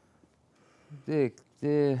Nipa. They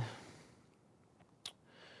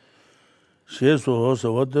셰소스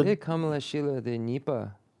어데 Kamala Shila the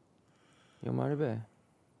Nipa. Yomarbe.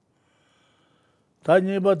 다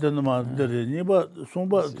니바드는 마데 니바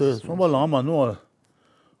송바 라마노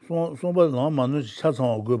송바 라마노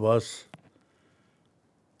차상하고 바스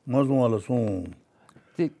마송알라 송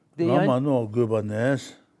라마노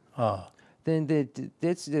고바네스 Then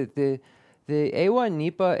that's the Ewa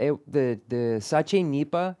Nipa the Sache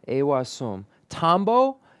Nipa Ewa Sum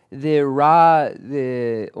Tambo the Ra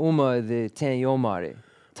the Uma the Ten Yomare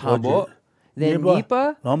Tambo then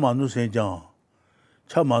Nipa 라마노 세장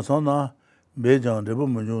차마선나 매장 레버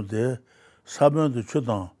문조데 사변도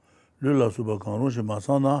초당 르라수바 강로시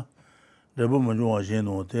마사나 레버 문조와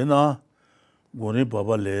신노 되나 고니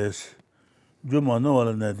바발레스 주마노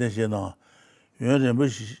와라네 대세나 연레버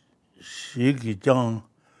시기 장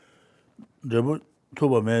레버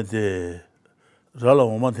토바메데 rala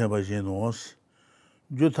oma tenpa jinos,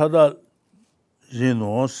 ju tada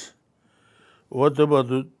jinos, whatever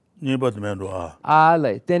to nipa mendo a.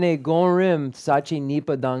 Ale, tene gonrim sachi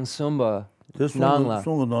nipa dang sumba. Nangla.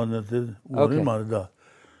 Sungu nana te wori marida.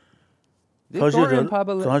 Gonrim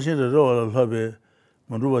pabale. Tanshin de ro labe,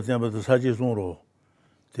 manduba tenpa to sachi sungro.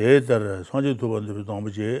 Te tar sanji tuba de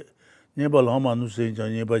dambaje, nipa lama nu se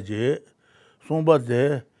jan nipa je, sungba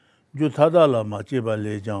de ju tada la ma jeba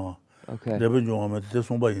le jang. Okay. Okay,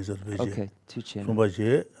 two chin.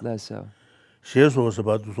 Sombaje. Lesso. Sheso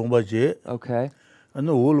about Sombaje. Okay. And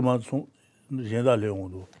the whole month Jenda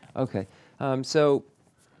Leondo. Okay. So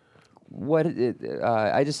what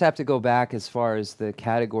I just have to go back as far as the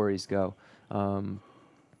categories go.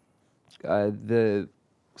 The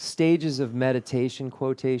stages of meditation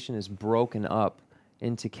quotation is broken up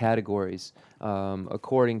into categories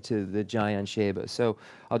according to the Jayan Sheba. So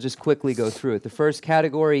I'll just quickly go through it. The first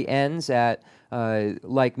category ends at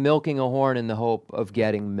like milking a horn in the hope of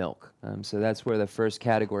getting milk. So that's where the first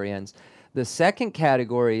category ends. The second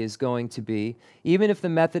category is going to be, even if the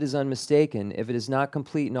method is unmistaken, if it is not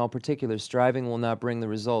complete in all particulars, striving will not bring the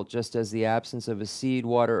result, just as the absence of a seed,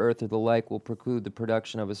 water, earth, or the like will preclude the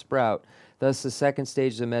production of a sprout. Thus, the second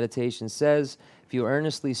stage of meditation says, if you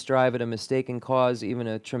earnestly strive at a mistaken cause, even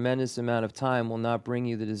a tremendous amount of time will not bring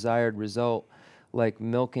you the desired result, like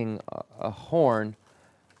milking a horn.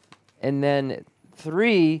 And then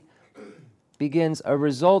 3 begins, a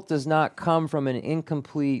result does not come from an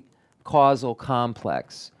incomplete causal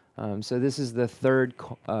complex. So this is the third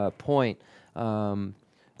point,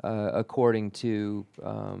 according to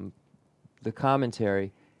the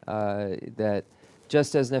commentary, that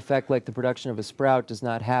just as an effect like the production of a sprout does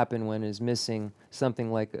not happen when it is missing something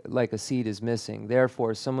like a seed is missing.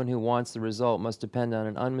 Therefore, someone who wants the result must depend on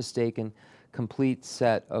an unmistaken, complete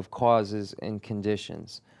set of causes and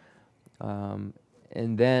conditions. And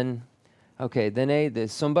then, okay, then the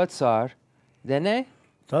Sumbatsar, then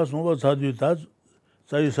Ta Sumba Sadu, Sayu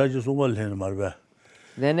Saji Sumba Len Marba.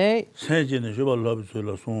 Then Sanjin Shuba Love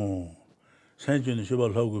Sula Sung, Sanjin Shuba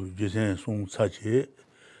Love Jisen Sung Sachi,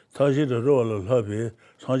 Taji the Roll Lobby,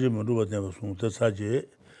 Sanji Maruba Never Sung Saji,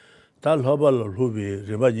 Tal Habal Lubi,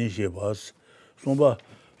 Rebajin Shebas, Sumba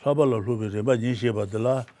Habal Lubi, Rebajin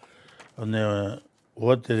Shebadala, and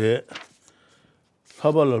what the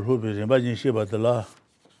Habal Lubi, Rebajin Shebadala,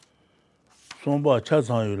 Sumba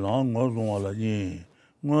Chasan Yulang, Mozumala Yin.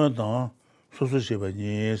 Ngwa dang susu sheba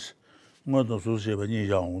nis, ngwa dang susu sheba nis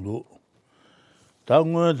yang du. Ta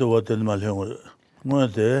ngwa de wa ten ma leong, ngwa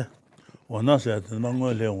de wa na sa ten ma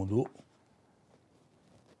ngwa leong du.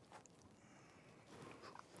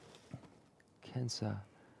 Khensur.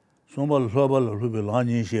 Somba loba lo lubi la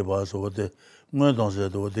nin sheba so wa de ngwa dang sa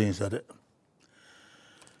de wa den sa de.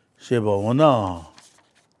 Sheba wa na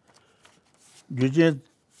Jujin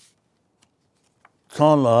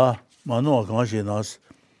Tsang la ma no gang she nas.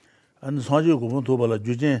 And Sanji Gubun Tobala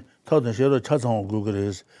Jujin, Tautan Shero Chatsang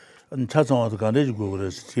Gugres, and Chatsang of the Gandage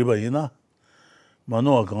Gugres, Tibaina,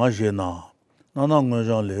 Manoa Gangashena, Nana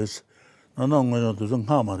Gunjan Les, Nana Gunjan to some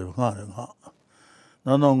Hammer of Hanna,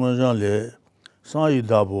 Nana Gunjan Le, Sanji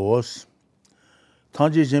Dabos,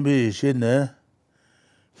 Tanji Jimbi Shine,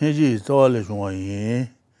 Henji Tawale Shuayin,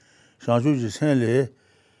 Shanjuji Senle,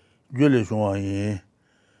 Jule Shuayin,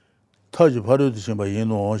 Taji Paru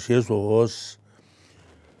Shimbayino, Shesos.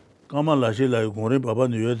 Kama lashe la gori baba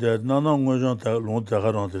niyo de nana ngojon ta long ta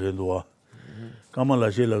garan de lo. Kama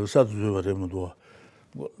lashe la sa tu bare mo do.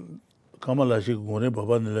 Kama lashe gori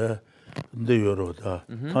baba ne le de yoro ta.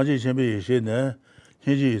 Taji chembe yeshe ne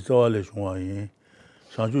hinji zawa le shwa yin.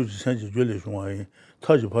 Shanju ji sanji jwe le shwa yin.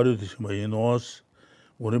 Taji paru de shma yin nos.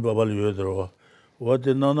 Gori baba le yo de ro. Wa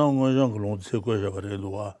de nana ngojon long se ko ja bare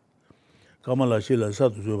lo. Kama lashe la sa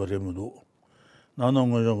tu bare mo do. Nana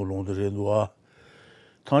ngojon long de lo.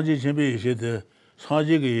 Tanji Chimbi Yeshide,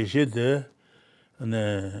 Sanji Yeshide, and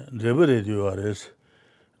Rebe Radioares,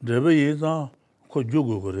 Rebe Yizan, Ko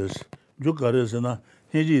Juguris, Jukaris, and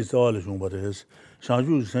Hiji Zawali Shumbares,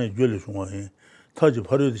 Shanju Saint Julius Wine, Taji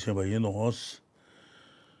Paru Shimba Yinos,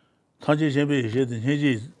 Tanji Chimbi Yeshide,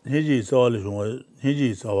 Hiji Zawali Shuma,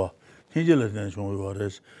 Hiji Zawa, Hiji Latin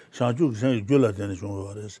Shumbares, Shanju Saint Julatin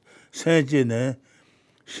Shumbares, Saint Jene,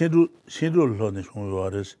 Shindu Lone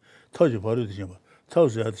Shumbares, Taji Paru Shimba. So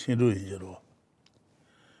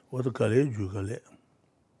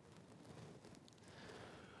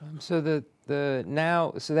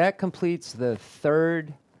that completes the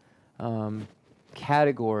third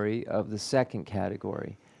category of the second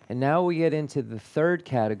category. And now we get into the third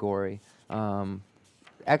category,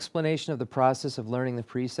 explanation of the process of learning the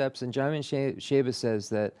precepts. And Jamin Sheba says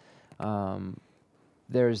that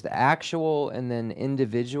there's the actual and then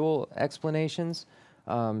individual explanations.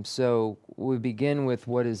 So we begin with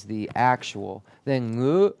what is the actual. Then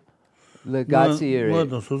ngu legatsiri.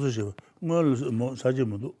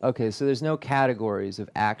 Okay, so there's no categories of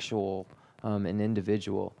actual and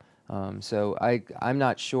individual. So I'm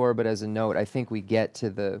not sure, but as a note, I think we get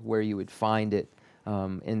to where you would find it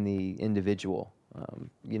in the individual.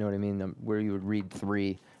 You know what I mean? Where you would read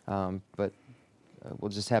 3, but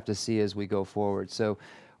we'll just have to see as we go forward. So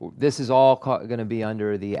this is all going to be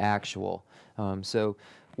under the actual. So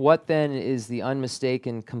what then is the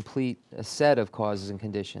unmistaken, complete set of causes and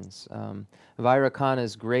conditions?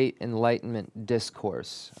 Vairocana's Great Enlightenment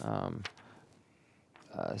Discourse.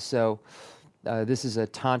 This is a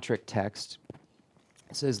tantric text.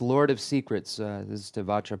 It says, Lord of Secrets, this is to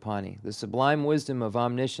Vajrapani, the sublime wisdom of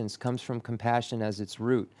omniscience comes from compassion as its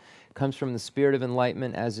root, comes from the spirit of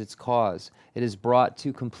enlightenment as its cause. It is brought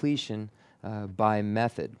to completion by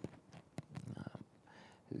method.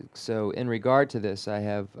 So in regard to this, I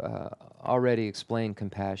have already explained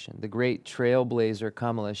compassion. The great trailblazer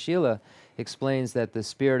Kamalashila explains that the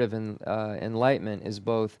spirit of enlightenment is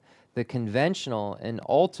both the conventional and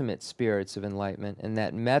ultimate spirits of enlightenment, and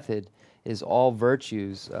that method is all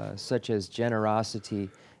virtues such as generosity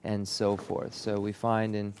and so forth. So we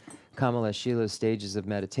find in Kamalashila's stages of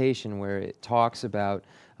meditation where it talks about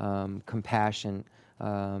compassion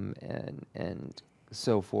and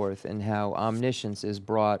so forth, and how omniscience is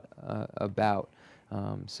brought about.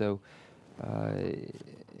 It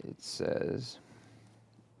says,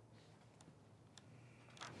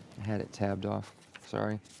 I had it tabbed off,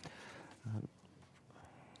 sorry.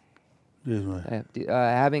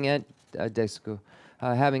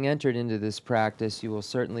 Having entered into this practice, you will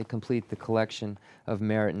certainly complete the collection of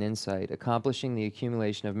merit and insight. Accomplishing the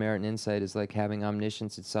accumulation of merit and insight is like having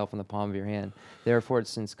omniscience itself in the palm of your hand. Therefore,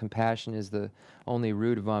 since compassion is the only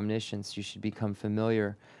root of omniscience, you should become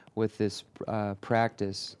familiar with this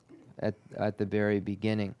practice at the very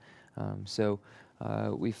beginning.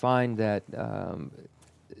 We find that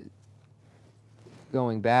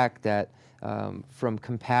going back that from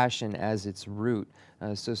compassion as its root.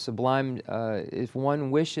 So sublime, if one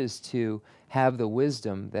wishes to have the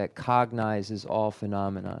wisdom that cognizes all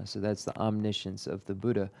phenomena, so that's the omniscience of the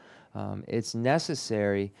Buddha, it's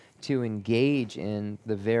necessary to engage in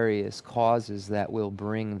the various causes that will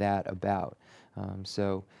bring that about.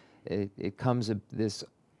 This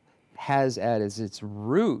has as its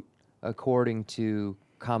root, according to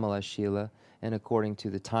Kamalashila, and according to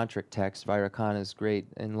the tantric text, Vairocana's Great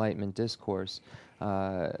Enlightenment Discourse,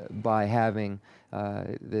 by having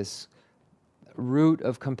this root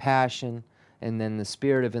of compassion, and then the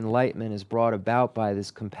spirit of enlightenment is brought about by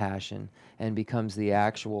this compassion and becomes the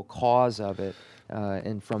actual cause of it,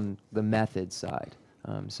 and from the method side.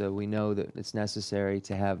 So we know that it's necessary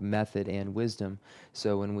to have method and wisdom.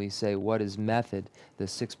 So when we say what is method, the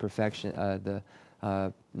 6 perfection, the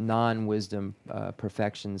non-wisdom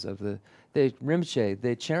perfections of the Rinpoche,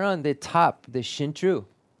 the Cheran, the top, the Shintru,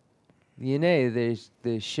 the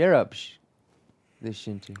Sherab, the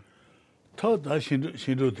Shintru. Taught I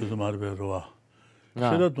Shintru to the Marberua.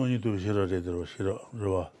 Shira don't need to Shira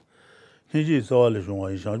Rua. He saw a little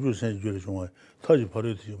one, Shanju sent Julie Shonway, Taji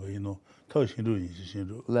Parity, Tau Shintru in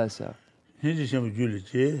Shintru. Less so. He just sent Julie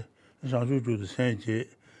J, Shanju to the Saint J,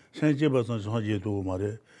 Saint J. Sanji to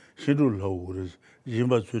Mare, Shintru Low,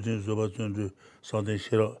 Jimba Sutin, Soba Sundu, Sunday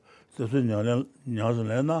Shira. The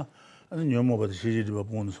Nyanzalena and Yomo, but she did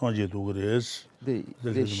upon Sanji to this. The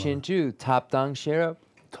Shinju, top down sheriff?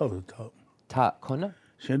 Top corner?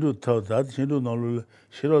 Shindu taught that, Shindu no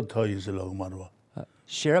Shiro Tau is a long marwa.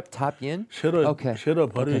 Sheriff top yin? Okay. Shiro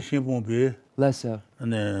Pari Shimpon Be, Lesser.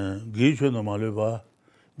 And then Gichu no Maluva,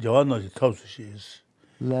 Javana Taus she is.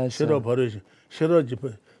 Lesser. Shiro Pari, Shiro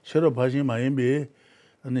Pashi Mayimbe,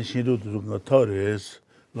 and then Shindu to Torres,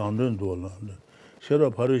 London to London.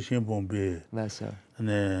 Shiro Pari Shimpon Be, Lesser. And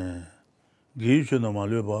then Gichu no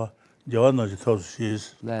Maluva, Javana Taus she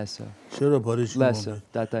is. Lesser. Shiro Pari Shimpon. Lesser.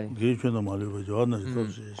 That I. Gichu no Maluva, Javana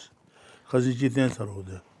Taus she is. Kazi dancer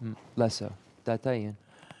over Lesser. That I.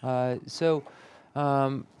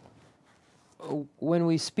 When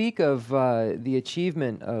we speak of the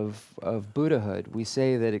achievement of Buddhahood, we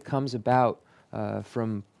say that it comes about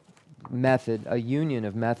from method, a union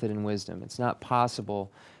of method and wisdom. It's not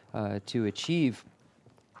possible to achieve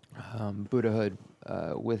Buddhahood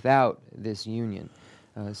without this union.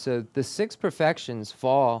 So the 6 perfections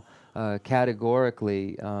fall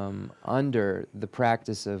categorically under the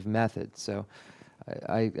practice of method. So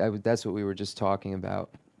that's what we were just talking about.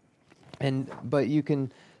 But you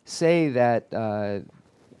can say that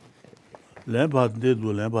Lampard did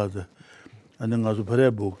do Lampard. and then also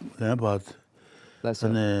Venerable Lampat. Less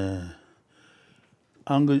And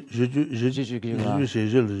Ang Lampat.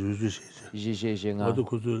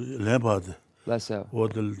 Less so.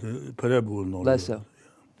 What the Venerable no. Less so.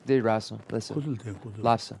 Did Rasso. Less so.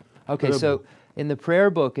 Lassa. Okay, so in the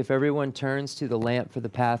prayer book, if everyone turns to the lamp for the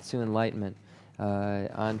path to enlightenment,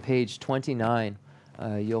 on page 29,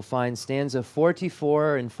 you'll find stanza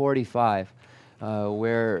 44 and 45,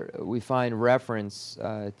 where we find reference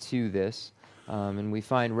to this, and we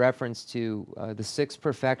find reference to the 6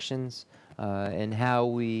 perfections and how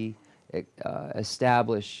we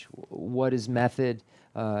establish what is method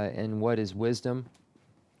and what is wisdom.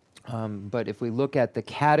 But if we look at the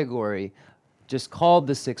category just called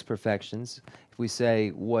the 6 perfections, if we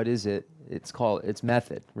say, what is it? It's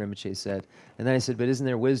method, Rinpoche said. And then I said, but isn't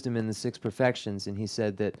there wisdom in the 6 perfections? And he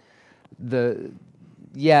said that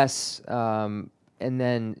yes, and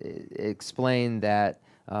then explained that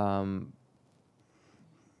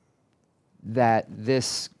that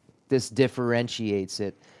this differentiates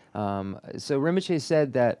it. So Rinpoche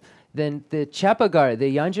said that then the Chapagar,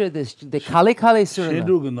 the Yanja, the Kali Kali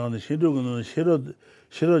Surma.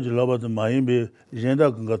 Shiro Jilaba the Maimbi,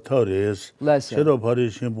 Jenda Gatares, Shiro Pari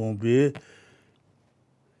Shimbombi,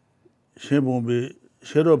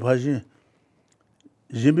 Shiro Pashin,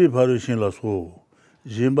 Jimbi Parishin Lasso,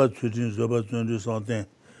 Jimba Tutin Zoba 20 something,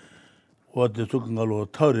 what the Tukangalo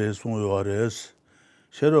Tares on yours,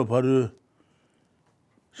 Shiro Pari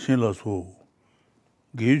Shin Lasso,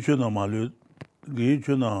 Gichuna Malu,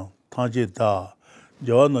 Gichuna Tanjita,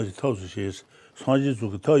 Joanna Tausis, Sanji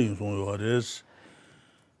Zukatayin on yours.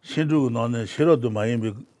 Shindu nane shiro do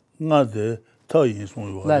maimbi ngade tayin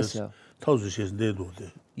song yo. Tauzu shes de do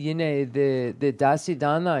de. Yine the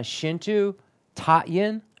dasidana shintu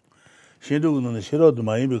tayin. Shindu nane shiro do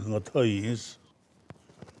maimbi nga tayin.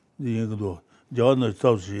 Di yengdo jawana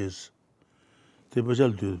tauzu shes. Te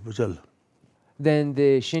bachal. Then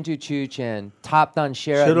the shintu chu chen top dan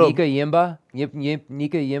shira nika yimba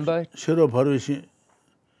nika yimba. Shiro paru shin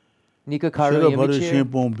Nika Karu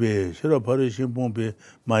Shiro Parishin Pompe,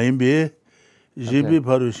 Maimbe, Jibi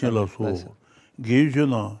Parishin Lasso,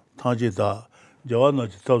 Gijuna, Tanjita, Jawana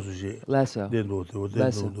Tausushi. Lesso.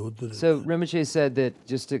 So Rinpoche said that,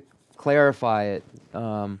 just to clarify it,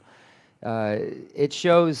 it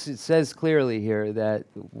says clearly here that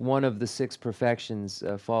one of the 6 perfections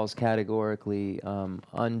falls categorically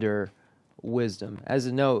under wisdom. As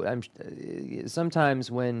a note, sometimes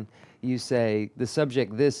when you say the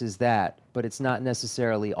subject this is that, but it's not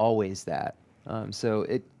necessarily always that. So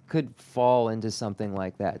it could fall into something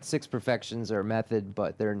like that. 6 perfections are method,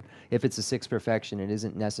 but if it's a 6 perfection, it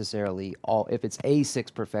isn't necessarily if it's a 6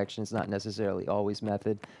 perfection, it's not necessarily always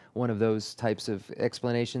method. One of those types of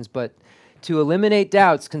explanations. But to eliminate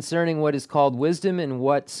doubts concerning what is called wisdom and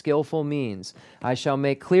what skillful means, I shall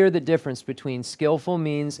make clear the difference between skillful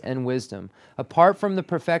means and wisdom. Apart from the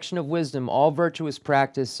perfection of wisdom, all virtuous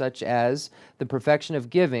practice, such as the perfection of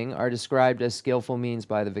giving, are described as skillful means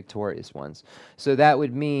by the victorious ones. So that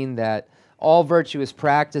would mean that all virtuous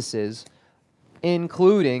practices,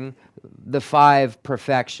 including the 5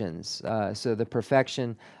 perfections, so the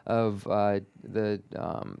perfection of the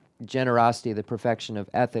generosity, the perfection of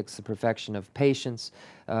ethics, the perfection of patience,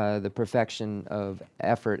 the perfection of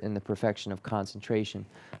effort, and the perfection of concentration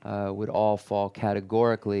would all fall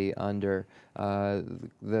categorically under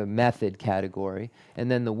the method category. And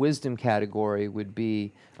then the wisdom category would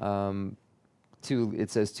be, it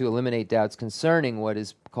says, to eliminate doubts concerning what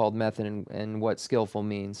is called method and what skillful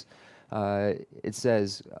means. It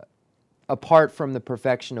says, apart from the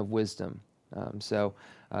perfection of wisdom. So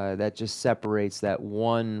that just separates that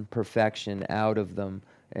one perfection out of them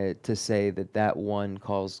to say that one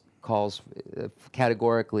calls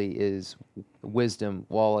categorically is wisdom,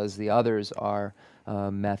 while as the others are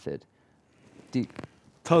method. Less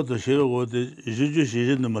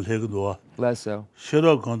so.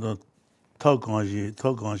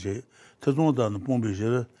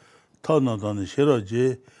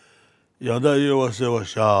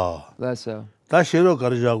 Less so.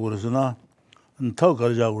 Tau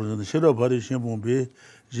Karja, Shiro Parishin Pompe,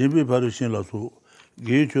 Jimbi Parishin Lasso,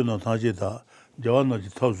 Gichuna Tanjita, Jawana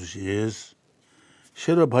Tausushi is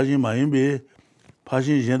Shiro Pajin Maimbe,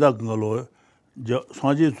 Pashin Jenda Gangalo,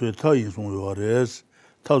 Sanji to Tayin Song Yores,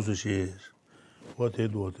 Tausushi is what they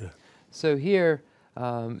do there. So here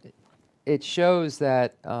it shows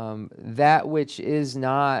that that which is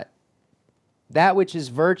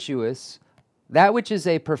virtuous, that which is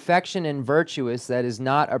a perfection and virtuous, that is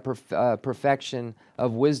not a perfection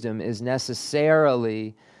of wisdom, is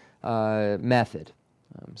necessarily method.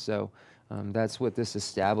 So that's what this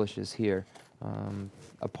establishes here.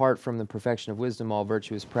 Apart from the perfection of wisdom, all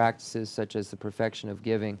virtuous practices, such as the perfection of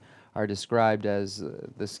giving, are described as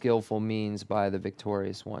the skillful means by the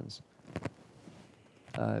victorious ones.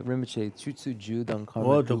 Rinpoche, Chutsu Ju Dang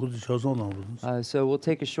Karma. So we'll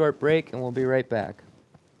take a short break and we'll be right back.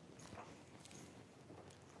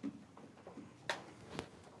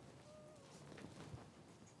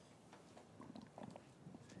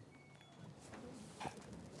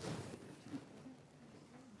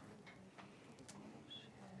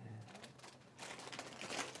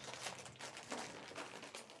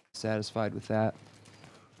 Satisfied with that?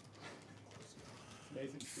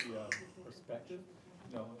 Amazing to see perspective.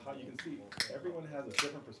 You know, how you can see everyone has a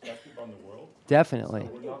different perspective on the world. Definitely.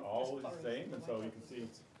 So we're not all the same, and so you can see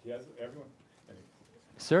he has everyone.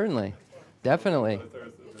 Certainly. Definitely.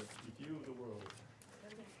 There's the view of the world.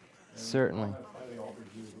 Certainly. All the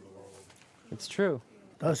views of the world. It's true.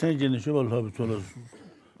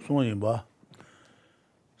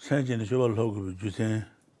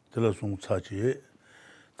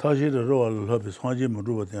 타시의 로알 허비 상지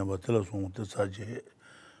무르버 때마 telesong tsaji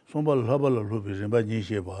sombal habal lobi rimba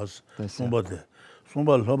nishi bas sombade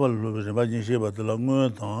sombal habal lobi rimba nishi ba de lango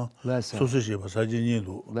ta sosushi ba saji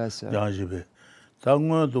nido yajibe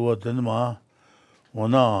tangmo do watenma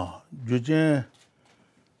ona jujen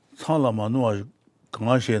changla manwa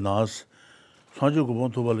kangashe nas sanju go bon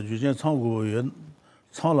to bal jujen changgo yen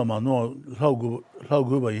changla manwa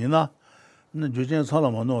lagu ba yina na jujen changla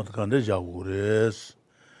manwa kan de jagures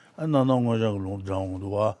나나고장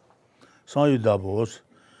롱장도와 사유다보스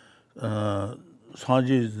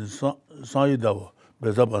사유다보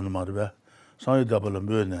배잡하는 말이야 사유다보는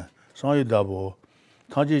뭐네 사유다보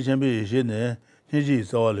타지 준비 이제네 희지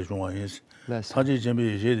자와를 중앙에서 타지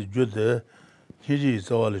준비 이제 주대 희지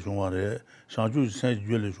자와를 중앙에 상주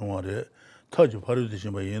생주를 중앙에 타지 바로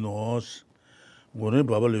되신 바 예노스 오늘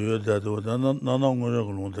바발 요다도 나나고장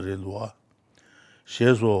롱들인도와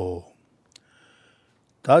셰소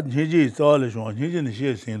다 해지 자를 좀 해지는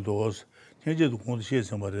시에신 도스 해지도 공도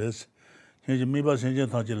시에신 말이스 해지 미바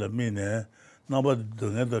생전 타질라 미네 나바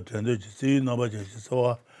등에다 전도 지 나바지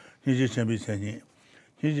서와 해지 준비 생이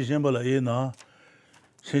해지 준비라 예나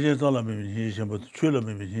세제 자라 미 해지 준비 출라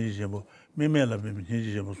미 해지 준비 미매라 미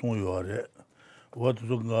해지 준비 송요하래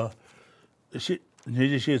와도가 시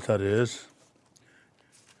해지 시에사레스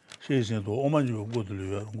시에신도 오만지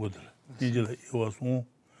고들려 고들 해지라 이와송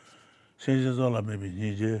senjenzala mebe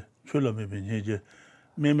nije, chula mebe nije,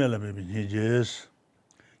 memela mebe nijes,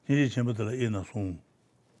 nije chembutala ena sung.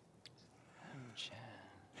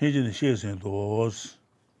 Nije ni shesen dos.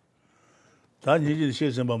 Da nije ni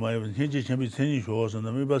shesen ba mayo, nije chembi senji shos,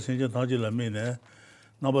 na meba senjen tangji la mene,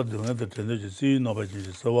 naba dunga da tende je zi, naba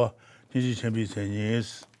je sawa, nije chembi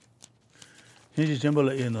senjis. Nije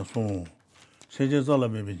chembala ena sung. Senjenzala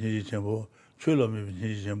mebe nije chembo, chula mebe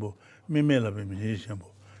nije chembo, memela mebe nije chembo.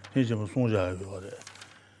 현재는 송자요래.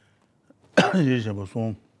 현재는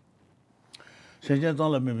송.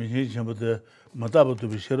 현재장라 매매 현재부터 마다부터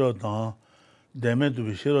비셔러다. 대매도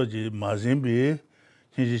비셔러지 마진비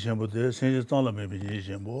현재부터 현재장라 매매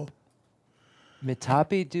현재부.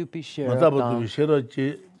 Mitapi du bishera. 마다부터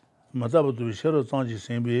비셔러지 마다부터 비셔러 장지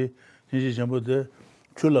생비 현재부터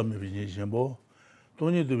출라 매매 현재부.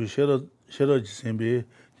 돈이도 비셔러 셔러지 생비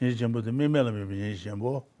현재부터 매매라 매매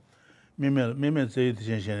현재부. Then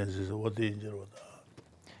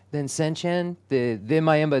Senchen, the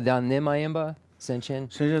Mayemba down the Mayemba, Senchen.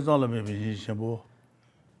 Senchen dans la même Shambo,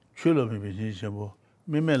 Chula maybe Shambo,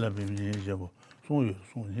 Mimela maybe Shambo, Son,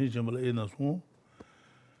 Shambo in a son.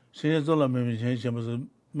 Senchen dans la même Shambo,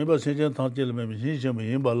 maybe Senchen Tantil maybe Shambo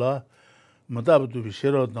in Bala, Madame to be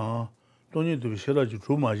shared down, don't need to be shared to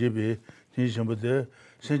true Majibi, Shambo there,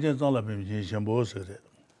 Senchen dans la même Shambo said.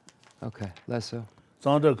 Okay, less so.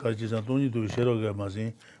 Zangda kajisan donyi tu shero ga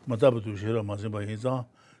mazin, matabu tu shero mazin ba yinzang,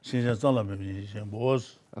 shinshan zangla me bin shen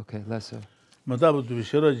boss. Okay, less so. Matabu tu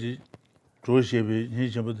shero ji zhuo xebi, yin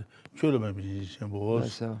shen bu chue me bin shen boss.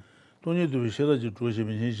 Less so. Donyi tu shero ji zhuo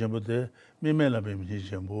xebi, yin shen bu de, mi me la bin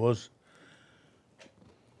shen boss.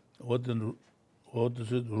 What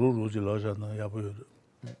is ru ji lao shan na ya bu yu.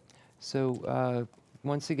 So,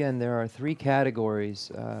 once again, there are three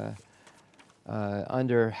categories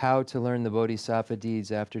under how to learn the Bodhisattva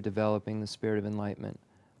deeds after developing the spirit of enlightenment.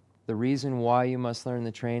 The reason why you must learn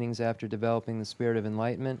the trainings after developing the spirit of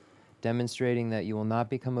enlightenment, demonstrating that you will not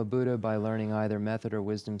become a Buddha by learning either method or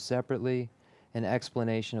wisdom separately, an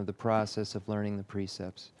explanation of the process of learning the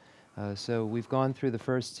precepts. So we've gone through the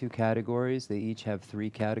first two categories. They each have three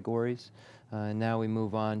categories. Now we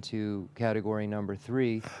move on to category number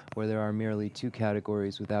 3, where there are merely two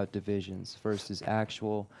categories without divisions. First is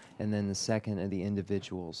actual, and then the second are the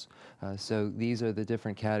individuals. So these are the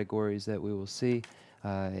different categories that we will see.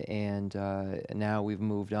 And now we've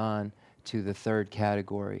moved on to the third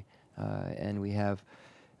category. And we have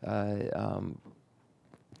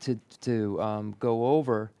to go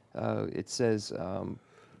over, it says,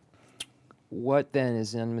 what then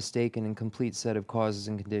is an unmistaken and complete set of causes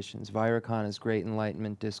and conditions? Vairocana's great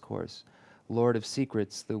enlightenment discourse. Lord of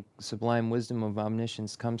secrets, the sublime wisdom of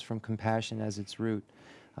omniscience comes from compassion as its root.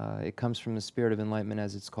 It comes from the spirit of enlightenment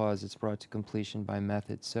as its cause. It's brought to completion by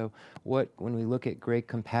method. So when we look at great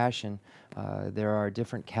compassion, there are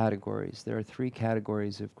different categories. There are 3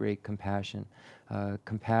 categories of great compassion.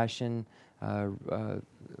 Compassion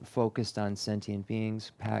focused on sentient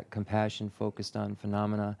beings, compassion focused on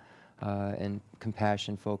phenomena, and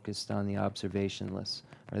compassion focused on the observationless,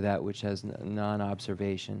 or that which has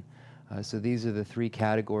non-observation. So these are the 3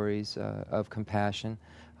 categories of compassion.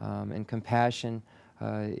 And compassion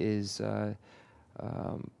is the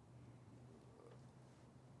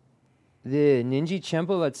ninji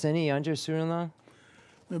Chenmo latseni yanjer surunlang.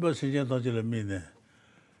 Maybe Shenzhen Tangela Mine.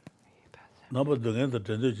 Number the end of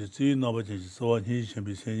the Zi number is so he can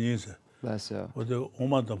be saying. Less so. What the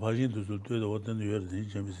Oman the Pajin to do what then you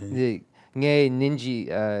can be saying. The ngay ninji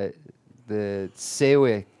the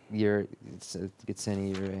sewe year gets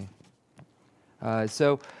any year.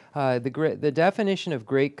 So the definition of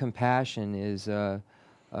great compassion is a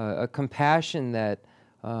compassion that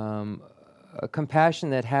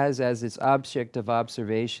has as its object of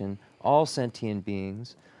observation all sentient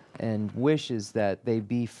beings and wishes that they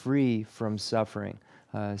be free from suffering.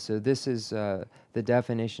 So this is the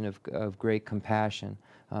definition of great compassion.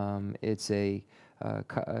 It's a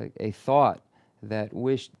thought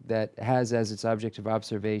that has as its object of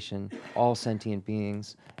observation all sentient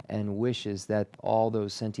beings and wishes that all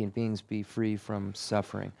those sentient beings be free from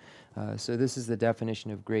suffering. So this is the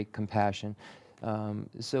definition of great compassion.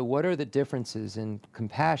 So what are the differences in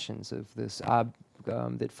compassions of this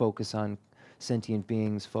that focus on sentient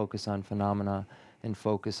beings, focus on phenomena, and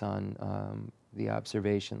focus on the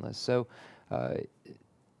observationless? So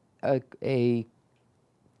a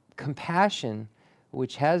compassion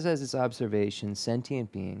which has as its observation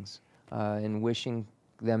sentient beings and wishing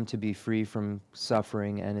them to be free from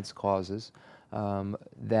suffering and its causes,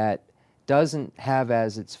 that doesn't have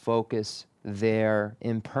as its focus their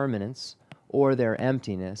impermanence or their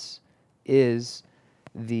emptiness, is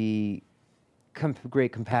the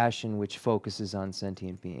great compassion which focuses on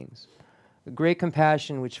sentient beings. The great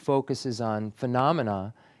compassion which focuses on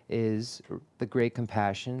phenomena is the great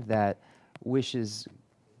compassion that wishes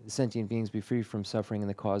sentient beings be free from suffering and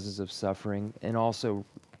the causes of suffering, and also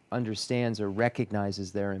understands or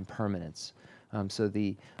recognizes their impermanence. So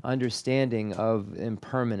the understanding of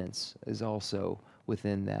impermanence is also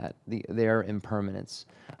within that, their impermanence.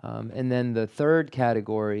 And then the third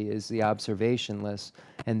category is the observationless,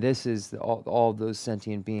 and this is all those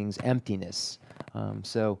sentient beings' emptiness.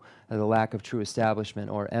 So the lack of true establishment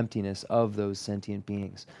or emptiness of those sentient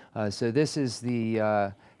beings. So this is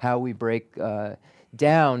the how we break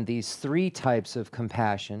down these 3 types of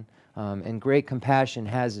compassion, and great compassion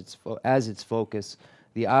has as its focus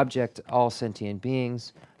the object, all sentient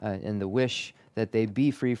beings, and the wish that they be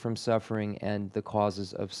free from suffering and the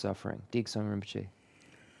causes of suffering. Diksong Rinpoche.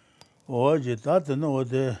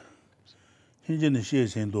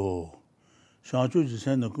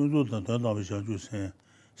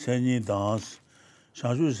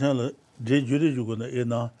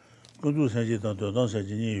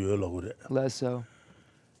 Less so.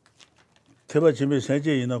 Teba chimbe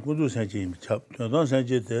sanje ina kundu sanje imi chab. Tuandang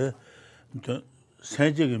sanje de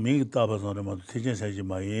sanje ke mingi taba zangre ma techen sanje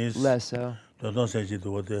ma yins. Less so. Tuandang sanje de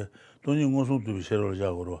wate donyi ngonsong dubi shero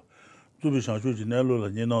ja goro. Dubi shangshu ji nelo la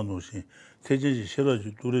nyena no shin. Techen ji shero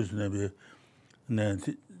ji duri su nebe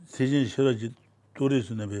techen ji shero ji duri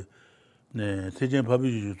su nebe techen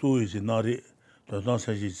pabi ji duwi ji nari tuandang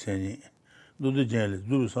sanje ji senyi. Dubi jenli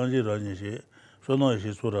dubi sanje ra nye she shonang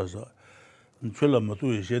she sura sa. Chula ma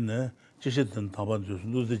duwi she ne 지시든 타반 주스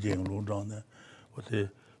누드 쟁 롱장네 어때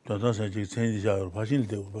단단사지 천지자로 파신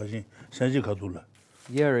되고 파신 산지 가둘라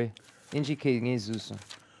예리 인지케 예수스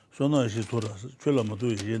소나시 돌아서 줄라마도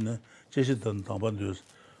이제는 지시든 타반 주스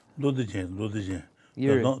누드 쟁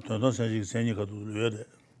단단사지 천지 가둘려야 돼.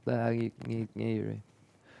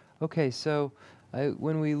 Okay, so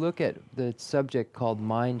when we look at the subject called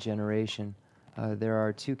mind generation, there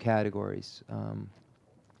are 2 categories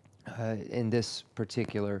in this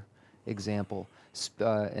particular example.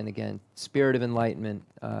 and again, spirit of enlightenment,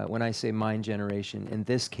 when I say mind generation, in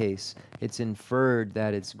this case, it's inferred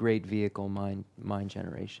that it's great vehicle mind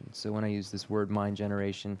generation. So when I use this word mind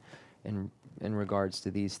generation in regards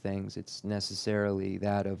to these things, it's necessarily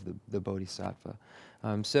that of the bodhisattva.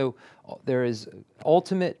 So there is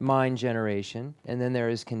ultimate mind generation, and then there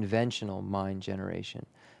is conventional mind generation.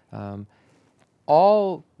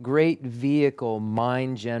 All great vehicle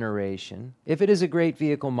mind generation, if it is a great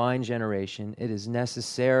vehicle mind generation, it is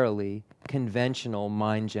necessarily conventional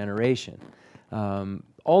mind generation.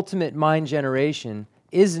 Ultimate mind generation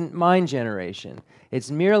isn't mind generation.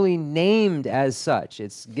 It's merely named as such.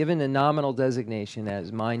 It's given a nominal designation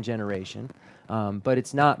as mind generation, but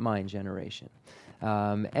it's not mind generation.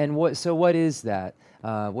 So what is that?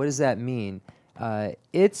 What does that mean?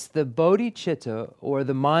 It's the bodhicitta, or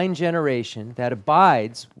the mind generation, that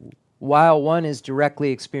abides while one is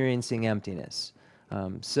directly experiencing emptiness.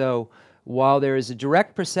 So while there is a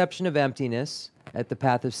direct perception of emptiness at the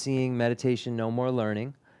path of seeing, meditation, no more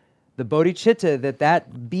learning, the bodhicitta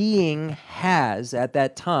that being has at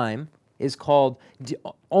that time is called,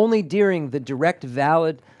 only during the direct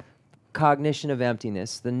valid cognition of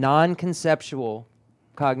emptiness, the non-conceptual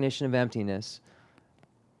cognition of emptiness,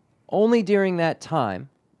 only during that time,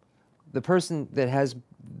 the person that has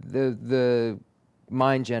the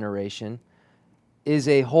mind generation is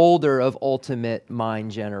a holder of ultimate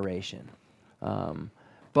mind generation.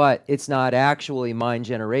 But it's not actually mind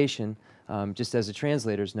generation, just as a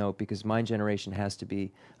translator's note, because mind generation has to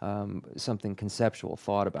be something conceptual,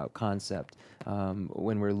 thought about, concept.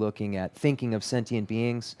 When we're looking at thinking of sentient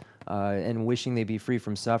beings and wishing they be free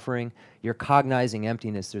from suffering, you're cognizing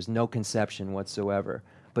emptiness. There's no conception whatsoever,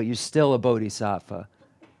 but you're still a bodhisattva.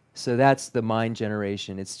 So that's the mind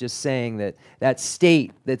generation. It's just saying that that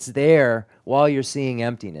state that's there while you're seeing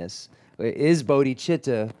emptiness is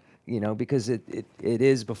bodhicitta, because it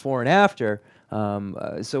is before and after.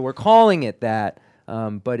 So we're calling it that,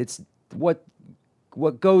 but it's what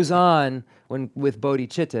goes on with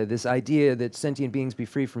bodhicitta, this idea that sentient beings be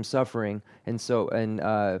free from suffering,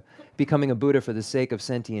 and becoming a Buddha for the sake of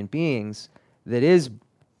sentient beings, that is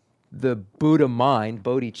the Buddha mind,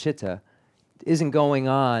 bodhicitta, isn't going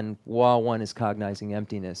on while one is cognizing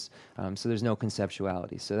emptiness. So there's no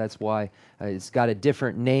conceptuality. So that's why it's got a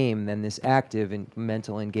different name than this active and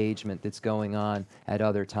mental engagement that's going on at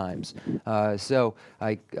other times. So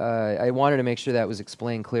I wanted to make sure that was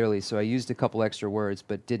explained clearly. So I used a couple extra words,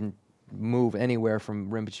 but didn't move anywhere from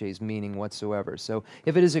Rinpoche's meaning whatsoever. So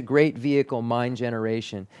if it is a great vehicle mind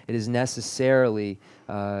generation, it is necessarily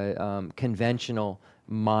conventional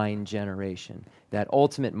mind generation. That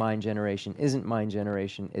ultimate mind generation isn't mind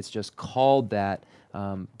generation, it's just called that,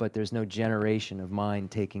 but there's no generation of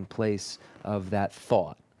mind taking place of that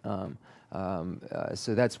thought.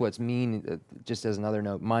 So that's what's just as another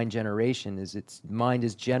note, mind generation is mind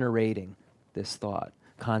is generating this thought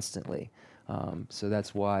constantly. So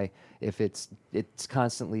that's why if it's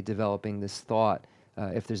constantly developing this thought,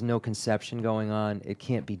 if there's no conception going on, it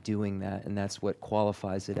can't be doing that, and that's what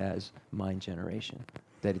qualifies it as mind generation,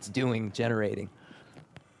 that it's generating.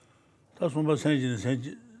 That's what I'm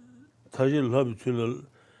saying. 다시 러브 줄을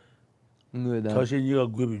다시 네가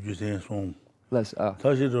구비 주세요 송.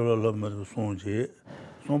 다시 러브 송지.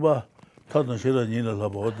 송바 타던 시다 니는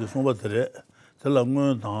러브 어디 송바들에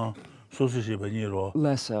들랑은 다 소수시 버니로.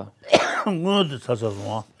 lesser. 뭐도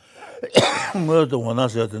찾아서 뭐도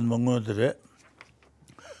원하셔야 되는 뭐들에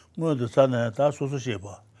뭐도 사네 다 소수시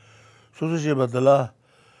봐. 소수시 받들라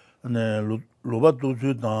네 로바도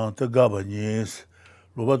주다 때가바니스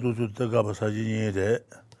로바도 주다 때가바 사진이래.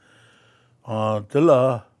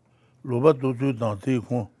 들라 로바도 주다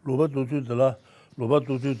때고 로바도 주들라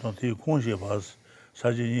로바도 주다 때 공시 봐서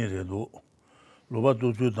사진이래도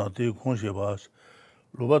로바도 주다 때 공시 봐서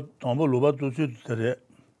로바 담보 로바도 주들에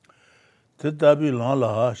대답이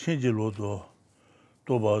나라 신지로도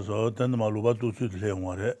또 봐서 된마 로바도 주들에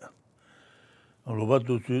와래.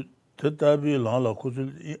 로바도 주 대답이 나라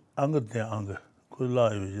고줄 안거대 안거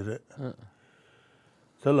고라 요지래.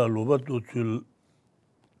 살라 로바도 줄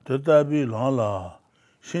대답이 나라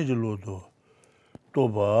신지로도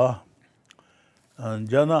또 봐.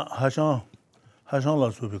 안자나 하상라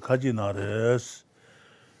소비 가지 나레스.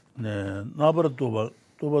 네 나버도 봐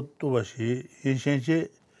또바시 인생지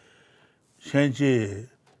현재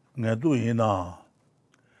내도 이나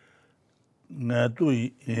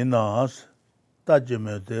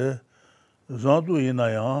따지면데 저도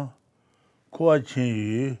이나야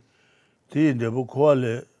코아친이 뒤내부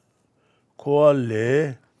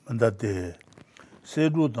코알레 만다데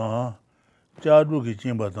세루다 자루기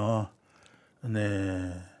진바다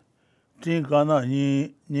네 진가나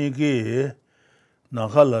니게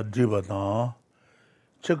Nakala Dribatan,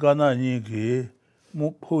 Chekana Niki,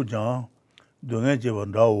 Mukpujan,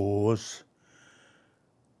 Dungajivan Daos,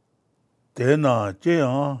 Tena,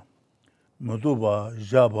 Jean, Mutuba,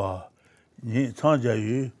 Jaba, Ni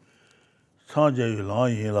Sanjayu,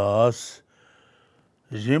 Lang Yilas,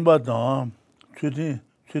 Jimbatan, Tutin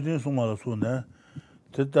Sumala Sune,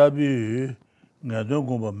 Tetabi, Nadon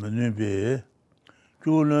Gumba Menube,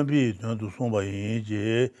 Julumbi, Dundu Sumba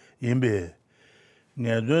Yinji, Yimbe,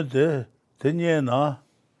 Nadon Teniena,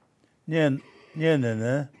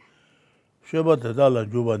 Niene, Sheba Tedala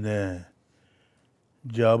Jubane,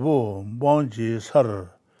 Jabu, Bonji Sar,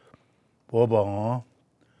 Boban,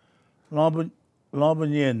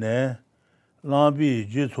 Lambaniene,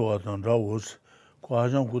 Lambi, Jitua, and Rawus,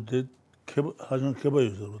 Quajan could Hajan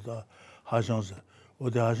Keba, Hashans, or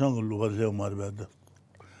the Hashan Luba Marbed.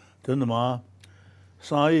 Tenma,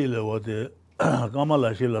 Sail, what the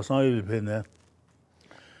Gamala Shila Sail Pene,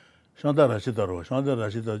 Shanta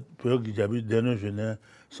Rashida, Purgi Jabi, Denishune,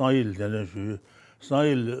 Sail, Denishu,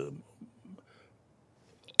 Sail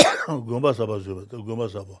Gumba Saba,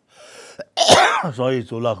 Sail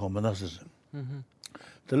Sola Combanasis.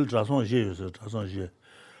 Tel Trason G,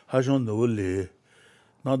 Hashon the Woolly,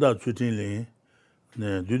 Nada Chutin Lane,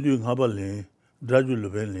 Dudu Habalin, Dradu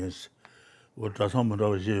Levenlis, or Trason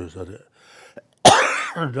Mondavier.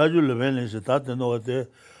 Dradu Levenlis, that and over there,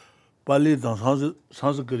 Pali dans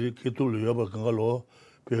Sanskrit, Kitul Yoba Kangalo,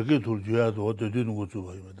 Pekitul Juat, or the Dunutu,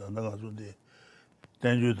 Nagazundi,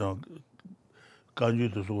 Tenju,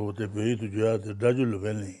 Kanju to the Pei to Juat, the Dradu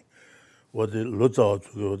Levenli, or the Lotza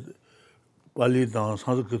to Pali dans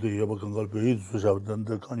Sanskrit Yoba Kangal Pei to have done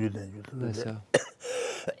the Kanju Tenju.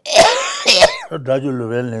 Dradu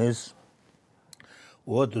Levenlis,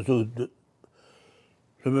 what to do.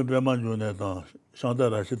 Remember Juneta, Shanta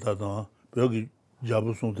Rashita, Purgi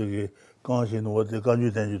Jabusun to Kanshin, what the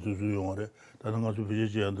Kanju Tenju to do on it, Tananga to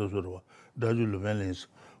Vijaji and those Dradu Levenlis,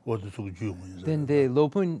 what to do. Then the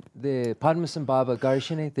Lopun, the Padmasan Baba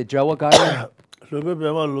Garshine, the Jawa Garden.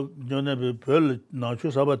 Remember, look, Jonabe Pearl,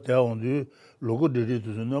 Nacho Sabata on you, Logo did it to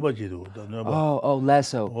nobody.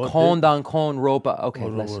 Lesso. Kon dan kon ropa. Okay,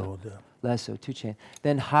 Lesso. Lesso, two chain.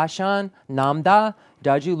 Then Hashan, Namda,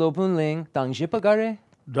 Daju Lopun Ling, Dang Jipagare?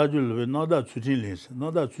 Daju Leve, not that shooting lens,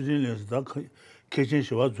 that kitchen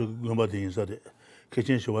she was to Gumbadi inside it.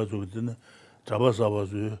 Kitchen she was to Tabasa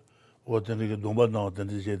was what then they don't know than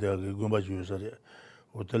they say they're Gumbaju.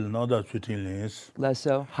 Hotel now that shooting lens.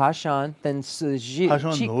 Lesso, Hashan, then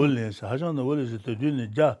Hashan no lens, Hashan the Willis to do the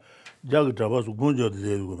Jag Tabas Gunja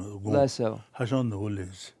the Lesso. Hashan the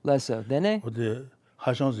Willis. Lesso, then eh? What the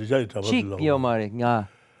Hashan's the Jag Tabas. Cheek Biomari, nga.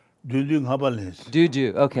 Doing Habalins. Do,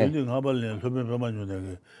 okay. Doing Habalins,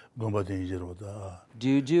 Raman Gumbadi in Zero.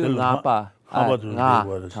 Do, Napa.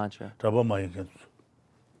 Tantra. Tabama.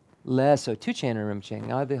 Lesso, two chain rimching,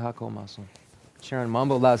 now the Hako muscle. Sharon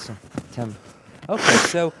Mambo Lasso. Tem.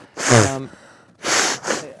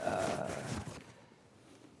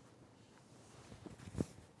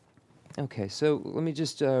 Okay, so let me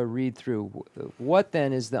just read through. What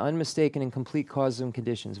then is the unmistaken and complete cause and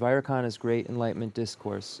conditions? Vairocana's Great Enlightenment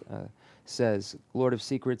Discourse says, Lord of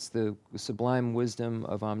Secrets, the sublime wisdom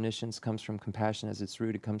of omniscience comes from compassion as its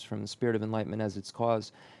root. It comes from the spirit of enlightenment as its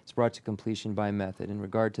cause. It's brought to completion by method. In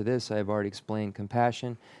regard to this, I have already explained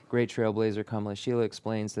compassion. Great Trailblazer Kamala Shila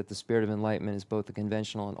explains that the spirit of enlightenment is both the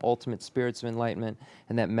conventional and ultimate spirits of enlightenment,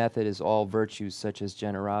 and that method is all virtues such as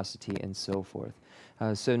generosity and so forth.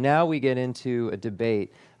 So now we get into a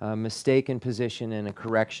debate, mistaken position and a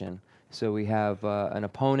correction. So we have an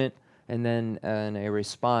opponent and then a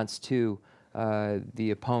response to the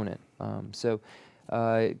opponent.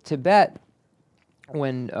 Tibet,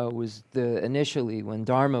 when when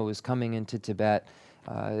Dharma was coming into Tibet,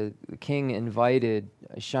 the king invited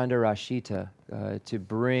Chandarashita to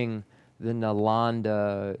bring the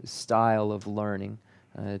Nalanda style of learning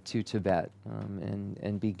to Tibet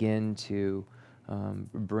and begin to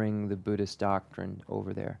bring the Buddhist doctrine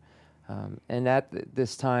over there. And at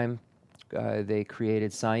this time, they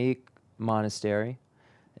created Saik Monastery,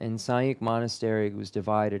 and Saik Monastery was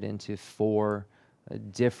divided into 4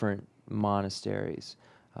 different monasteries.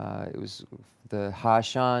 It was the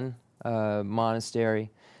Hashan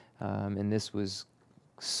Monastery, and this was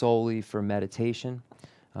solely for meditation.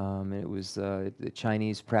 It was the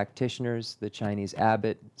Chinese practitioners, the Chinese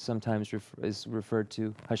abbot, sometimes is referred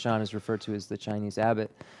to, Hashan is referred to as the Chinese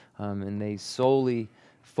abbot, and they solely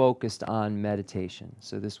focused on meditation.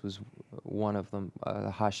 So this was one of them,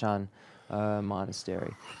 the Hashan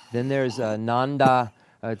Monastery. Then there's Nanda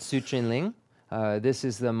Tsutrinling. This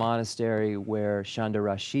is the monastery where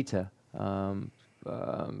Chandarashita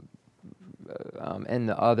and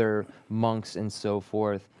the other monks and so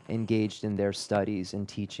forth engaged in their studies and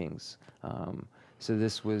teachings. So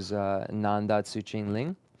this was Nanda Tsuchin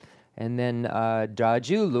Ling. And then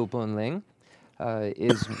Draju Lupun Ling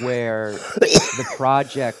is where the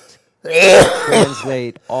project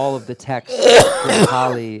translate all of the texts from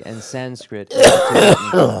Pali and Sanskrit into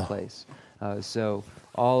Tibetan took place. So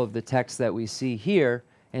all of the texts that we see here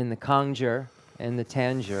in the Kangjur and the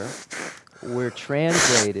Tanjur were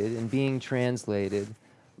translated and being translated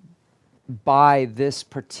by this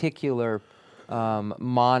particular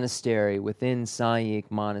monastery within Sanyik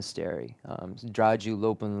Monastery, Draju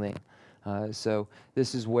Lopun Ling. So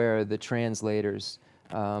this is where the translators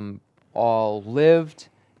all lived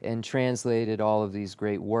and translated all of these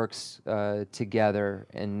great works together,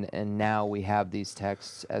 and now we have these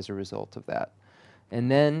texts as a result of that. And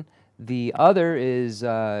then the other is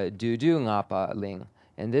Dudu Ngapa Ling,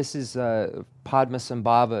 and this is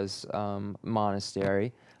Padmasambhava's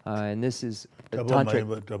monastery, and this is the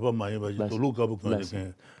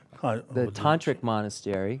Tantric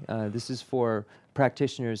monastery. This is for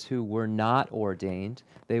practitioners who were not ordained.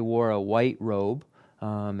 They wore a white robe.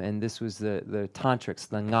 And this was the tantrics,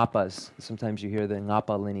 the ngapas. Sometimes you hear the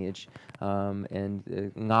ngapa lineage. And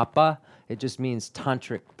ngapa, it just means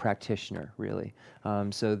tantric practitioner, really.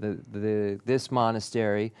 So this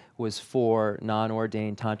monastery was for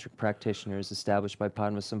non-ordained tantric practitioners established by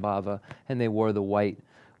Padmasambhava, and they wore the white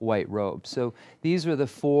robe. So these were the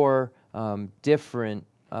four different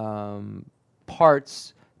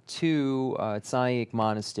parts to Tsayik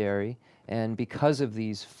Monastery, and because of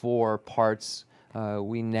these four parts,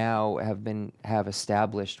 we now have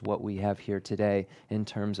established what we have here today in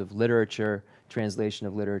terms of literature, translation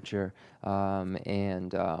of literature,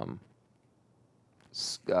 and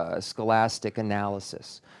scholastic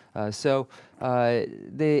analysis. So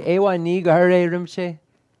the Ewa ni gare Rinpoche,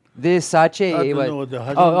 the sache Ewa.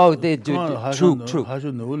 They do true.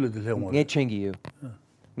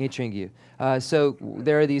 So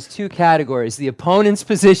there are these two categories, the opponent's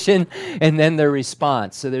position and then their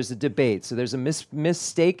response. So there's a debate. So there's a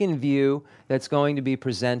mistaken view that's going to be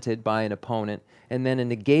presented by an opponent, and then a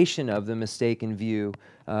negation of the mistaken view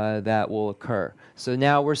that will occur. So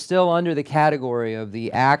now we're still under the category of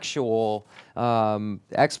the actual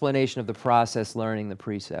explanation of the process, learning the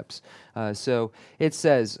precepts. So it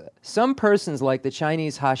says, some persons like the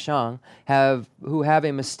Chinese Hashang who have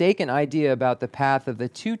a mistaken idea about the path of the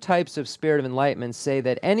two types of spirit of enlightenment say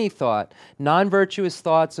that any thought, non-virtuous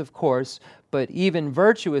thoughts of course, but even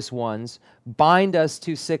virtuous ones, bind us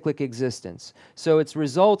to cyclic existence. So its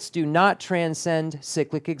results do not transcend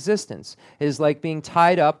cyclic existence. It is like being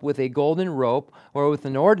tied up with a golden rope or with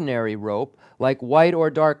an ordinary rope, like white or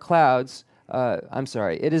dark clouds.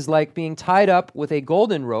 It is like being tied up with a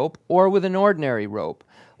golden rope or with an ordinary rope,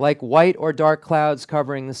 like white or dark clouds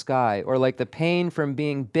covering the sky, or like the pain from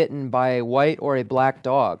being bitten by a white or a black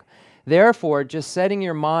dog. Therefore, just setting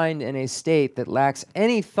your mind in a state that lacks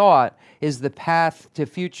any thought is the path to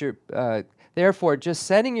future. Therefore, just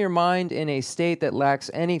setting your mind in a state that lacks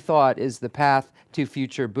any thought is the path to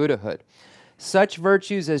future Buddhahood. Such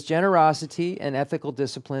virtues as generosity and ethical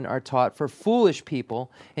discipline are taught for foolish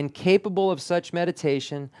people incapable of such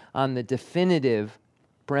meditation on the definitive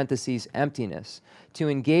 (emptiness). To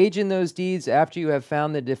engage in those deeds after you have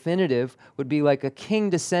found the definitive would be like a king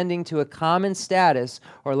descending to a common status,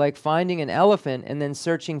 or like finding an elephant and then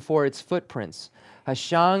searching for its footprints.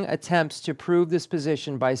 Hashang attempts to prove this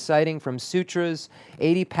position by citing from sutras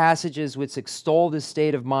 80 passages which extol this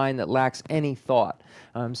state of mind that lacks any thought.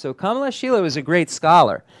 So Kamala Shila was a great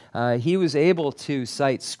scholar. He was able to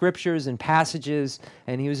cite scriptures and passages,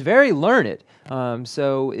 and he was very learned.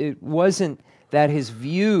 So it wasn't that his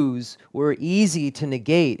views were easy to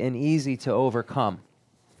negate and easy to overcome.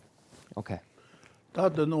 Okay.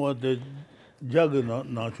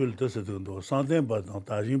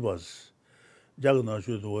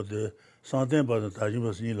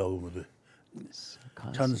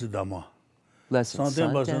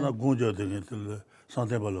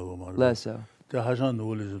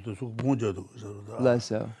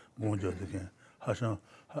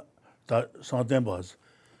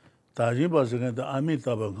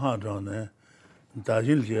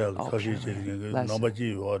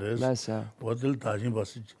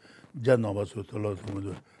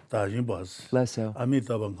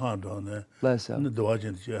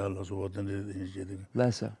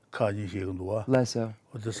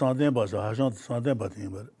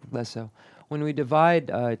 When we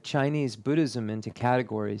divide Chinese Buddhism into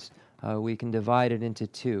categories, we can divide it into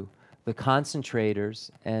two: the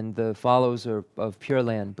concentrators and the followers of Pure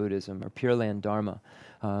Land Buddhism or Pure Land Dharma.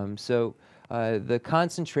 So the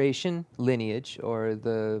concentration lineage, or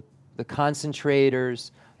the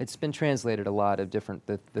concentrators, it's been translated a lot of different,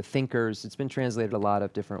 the thinkers, it's been translated a lot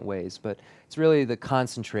of different ways, but it's really the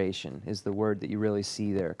concentration is the word that you really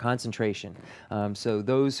see there, concentration. So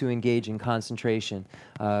those who engage in concentration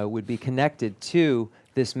would be connected to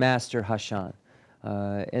this master Hashan.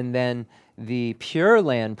 And then the Pure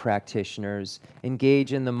Land practitioners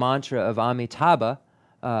engage in the mantra of Amitabha,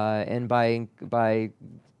 and by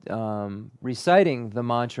reciting the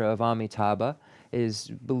mantra of Amitabha, is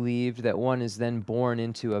believed that one is then born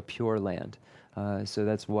into a Pure Land. So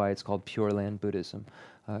that's why it's called Pure Land Buddhism.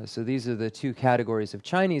 So these are the two categories of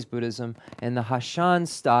Chinese Buddhism, and the Hashan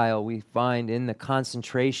style we find in the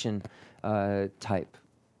concentration type.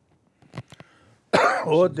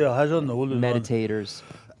 Meditators,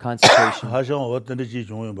 concentration. So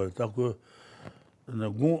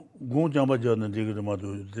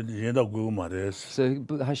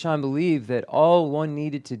Hashan believed that all one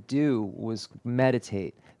needed to do was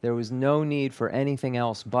meditate. There was no need for anything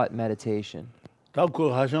else but meditation.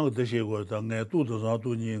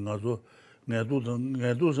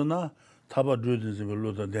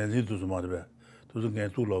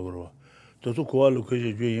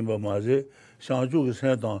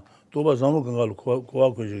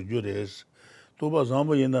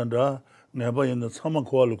 Neba in the summer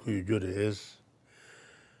call ku jures.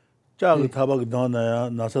 Jag tabak dana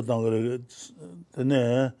nasa tangre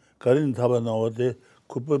tene karin tabana wate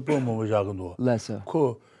kupo mo jagno. Lessa.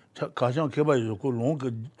 Ko kashan keba yu ko long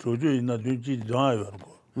jojo in the duji driver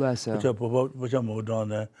ko. Lessa. Cha popa pocha mo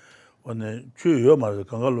dana one chu yo ma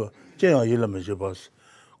kangalo jeang yile me jebas.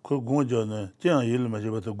 Ko gonjo ne jeang yile me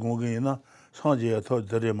jebas gongi na sanje to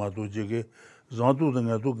dere ma do jige zandu de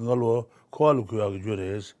ngadu kangalo Zampo,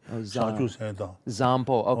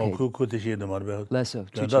 okay.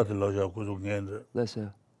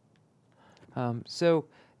 Lesso. So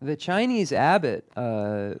the Chinese abbot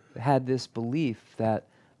had this belief that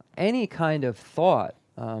any kind of thought,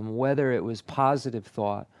 whether it was positive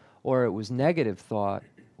thought or it was negative thought,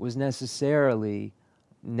 was necessarily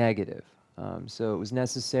negative. So it was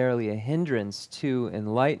necessarily a hindrance to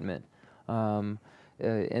enlightenment,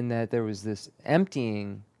 in that there was this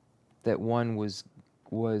emptying that one was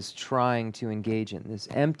trying to engage in. This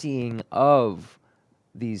emptying of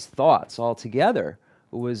these thoughts altogether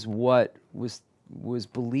was what was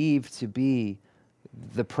believed to be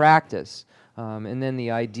the practice. And then the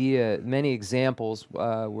idea, many examples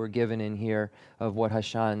were given in here of what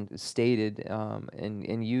Hashan stated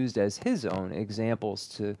and used as his own examples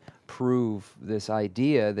to prove this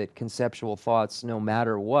idea that conceptual thoughts, no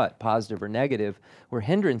matter what, positive or negative, were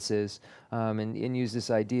hindrances, and use this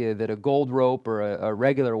idea that a gold rope or a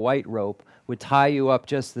regular white rope would tie you up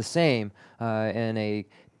just the same, and a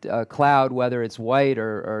cloud, whether it's white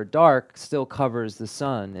or dark, still covers the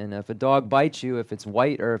sun. And if a dog bites you, if it's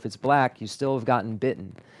white or if it's black, you still have gotten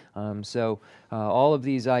bitten. So all of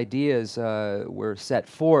these ideas were set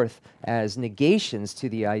forth as negations to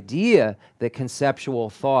the idea that conceptual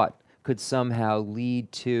thought could somehow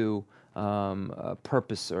lead to a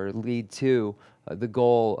purpose or lead to the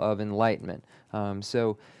goal of enlightenment.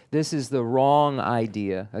 So this is the wrong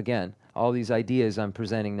idea. Again, all these ideas I'm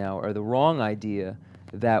presenting now are the wrong idea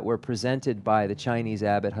that were presented by the Chinese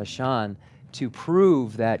abbot Hashan to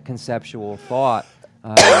prove that conceptual thought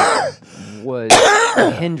was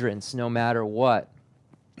a hindrance no matter what.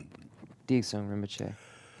 Digsung Rinpoche.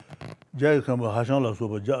 Jai kamba Hashan la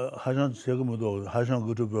soba, Hashan segamo do, Hashan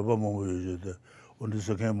go to Baba Momo yode, on the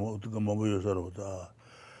second Momo Yosarota.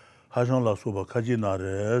 Hashan la soba,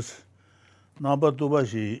 Kajinares, Naba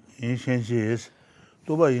Tobashi, Inshenches,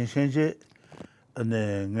 Toba Inshenche, and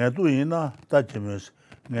then Ngatuina, Tachimus.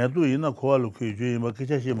 Ngatu ina koalu kuju ima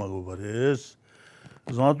kichashi magobares.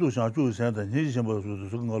 Zantu shanchu senta niji shamba su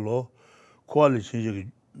sungalo koali chinje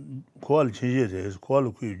res,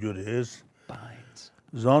 koalu kuju res.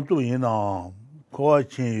 Zantu ina koa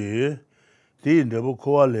chinje, di nebo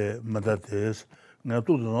koale madates.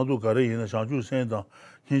 Ngatu zantu kare ina shanchu senta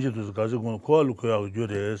niji tu kazi koalu kuju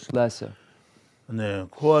res. Lessa. Ne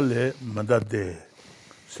koale madate.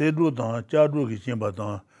 Sedu dan chadu ki chimba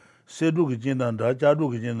dan. Sedu ki jindan da, jadu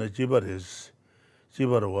ki jindan jibaris,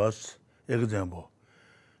 jibarwas, example.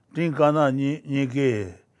 Tin kana ni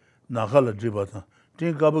ke nakala jibatan,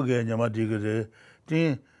 tin kabu ke nyama digre,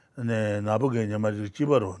 tin nabu ke nyama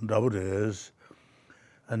jibaro, dabures.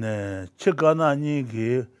 And chikana ni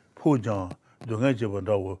ke pujan, dunga jiban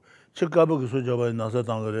dawo, chikabu ki sujaba nasa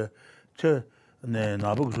tangare, che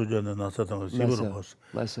nabu ki sujaba nasa tangare, jibarwas.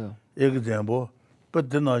 Lesso. Example, but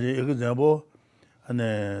then example, and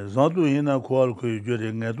Zandu ina koal ku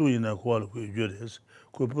jure, ngadu ina koal ku jure,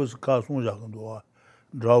 ku pus ka sung ja kan do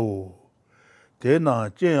drawo de na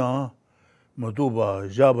jian mo du ba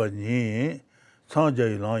ja ba ni chang ja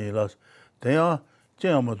yi lang yi la de ya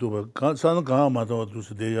jian mo du ba kan san kan ma do du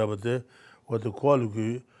se de ya ba de wo de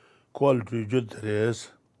quality ju de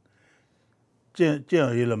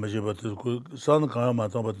jian yi la ma ji ba de ku san kan ma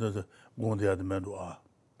do ba de gong de ya de men do a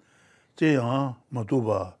jian mo du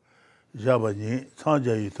ba ja ba ni chang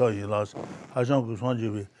ja yi ta yi la ha shang ku shang ji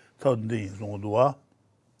bi ta de yin song do a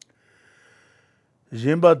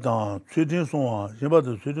Jimba dan Tsutin Songwa, Jimba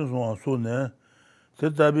dan Tsutin Songwa so ne, te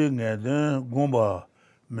tabi ngay den gomba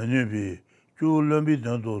menu bi, ju lumbi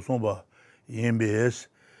den do songba yinbi es.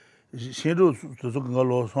 Shinru tsu nga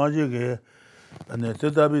lo sanje ge,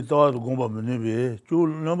 te tabi tawa gomba menu bi, ju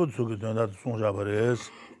lumbi tsu ge den da songja bar es.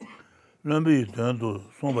 Lumbi den do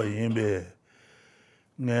songba yinbi.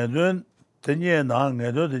 Ngay den tenye na,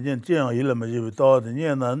 ngay den tenye jian yila ma jibi tawa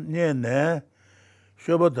tenye na, nye ne,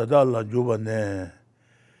 shoba dada la juba ne.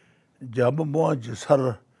 Jabu ji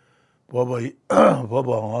sar baba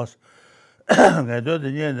ngas ngai do de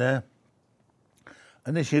ne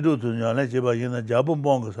ane shiru tu nya le jeba yin jabu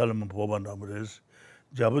bong sal ma baba na bres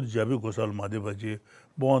jabu ko sal ma de ba ji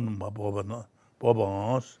bon ma baba na baba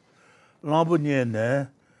ngas lambu ne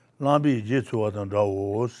lambi ji chu wa dan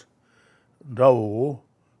daos dawo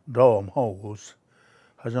ma os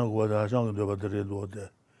ha jang go da jang de ba de lo de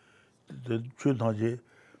chu ta ji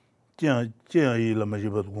jian yi la ma ji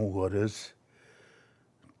ba gong go res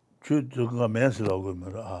chu zu ga men si lao go ma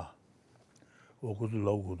a wo ku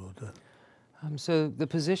lao go do de So the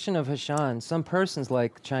position of Hashan, some persons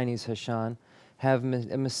like Chinese Hashan have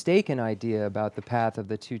a mistaken idea about the path of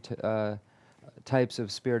the two types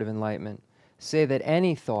of spirit of enlightenment. Say that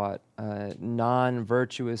any thought,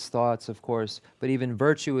 non-virtuous thoughts, of course, but even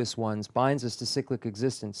virtuous ones, binds us to cyclic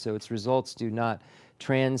existence, so its results do not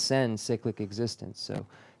transcend cyclic existence. So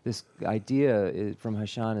this idea from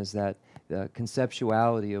Hashan is that the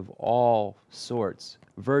conceptuality of all sorts,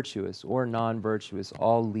 virtuous or non-virtuous,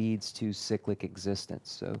 all leads to cyclic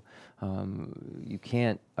existence. So you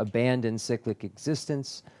can't abandon cyclic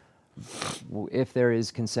existence if there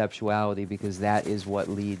is conceptuality, because that is what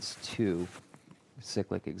leads to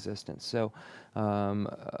cyclic existence. So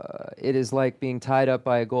it is like being tied up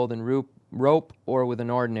by a golden rope or with an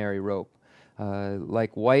ordinary rope.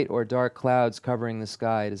 Like white or dark clouds covering the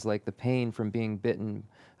sky, it is like the pain from being bitten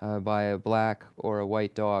by a black or a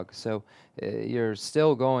white dog. So you're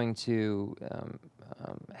still going to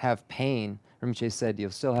have pain. Rinpoche said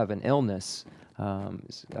you'll still have an illness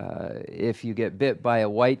if you get bit by a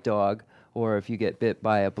white dog or if you get bit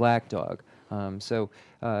by a black dog. So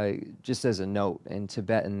just as a note, in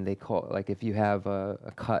Tibetan they call it, like if you have a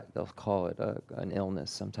cut, they'll call it an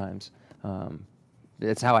illness sometimes.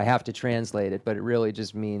 That's how I have to translate it, but it really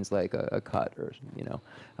just means like a cut, or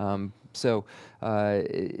So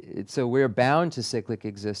we're bound to cyclic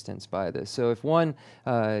existence by this. So if one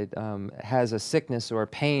has a sickness or a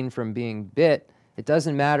pain from being bit, it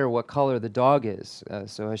doesn't matter what color the dog is.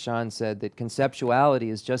 So Hashan said that conceptuality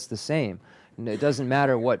is just the same. And it doesn't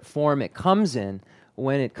matter what form it comes in.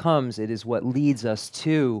 When it comes, it is what leads us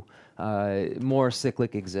to more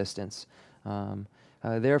cyclic existence.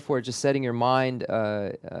 Therefore, just setting your mind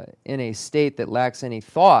in a state that lacks any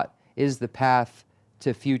thought is the path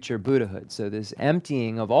to future Buddhahood. So this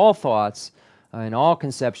emptying of all thoughts and all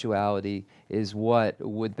conceptuality is what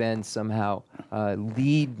would then somehow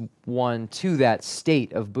lead one to that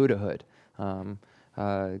state of Buddhahood.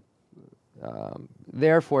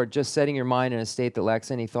 Therefore, just setting your mind in a state that lacks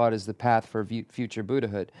any thought is the path for future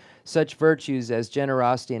Buddhahood. Such virtues as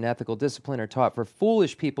generosity and ethical discipline are taught for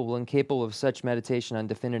foolish people incapable of such meditation on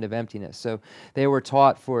definitive emptiness. So they were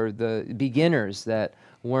taught for the beginners that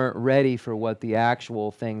weren't ready for what the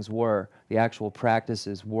actual things were, the actual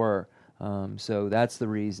practices were. So that's the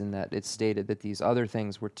reason that it's stated that these other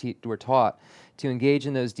things were taught. To engage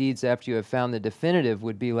in those deeds after you have found the definitive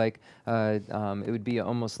would be like, it would be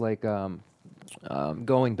almost like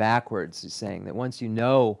going backwards, is saying that once you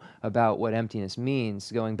know about what emptiness means,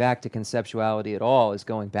 going back to conceptuality at all is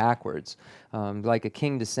going backwards. Like a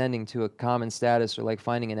king descending to a common status, or like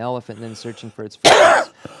finding an elephant and then searching for its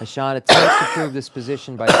footprints. Hashan attempts to prove this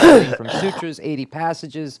position by quoting from sutras, 80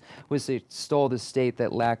 passages, which extol the state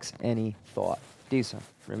that lacks any thought. Disa,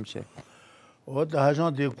 Rinpoche. What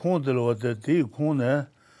Hashan de Kung de what the Kung ne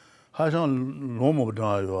Hashan Lomo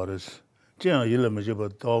da yoris. 这样一了么就把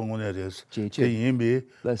到我那的是，这因为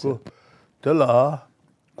个得了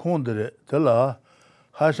空的得了，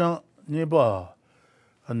还想你把，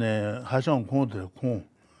那还想空的空，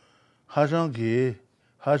还想给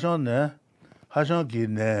呢，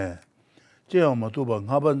这样嘛都把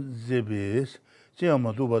俺们这边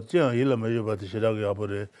ཅਿਆ마 두바 ཅਿਆ 일라 메여바티 시라게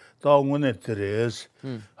아버레 다운원에 테레스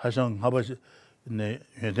하상 하바시 네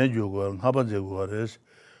회된 요거 하반제고 하레스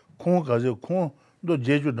콩 가지 콩도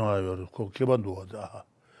제주 나와요. 그 개반도 하다.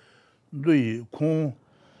 너희 콩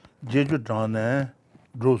제주 전에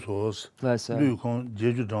로소스 너희 콩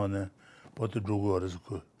제주 전에 어디 두고 하레스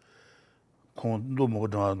그 콩도 뭐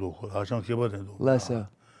나도 하상 개반도 Lesso.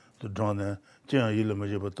 또 전에 ཅ야 일라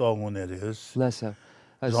메여바 다운원에 레스 Lesso.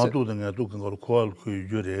 자도 등에 또 그걸 코알 그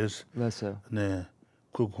유레스 Lesso. 네.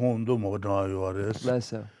 그 콩도 뭐 나와요 하레스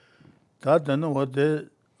Lesso. 다는 어때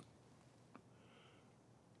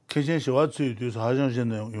개전시와 주도서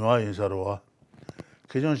하정신의 용화인사로와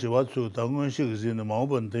개전시와 주 당원식에는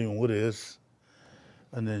마음번대 용어레스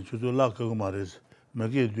안에 주도라 그거 말해서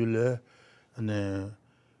몇개 둘래 안에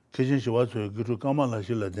개전시와 주 그로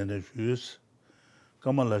까만라실라 되는 주스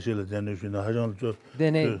까만라실라 되는 주나 하정 저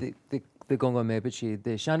Then the Gongo Mebichi,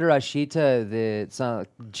 the Chandrashita, the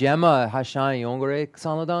Gemma Hashan Yongore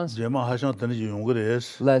Salodons? 제마 하정 되는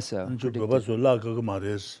용어레스 Lesso. 저 봐서 라 그거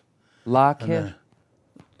말해서 Lockhead?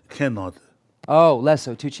 cannot Oh,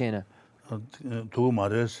 Lesso, Tuchena. 또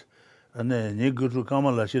말해서 안에 니그루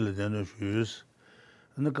까만라실라 되는 주스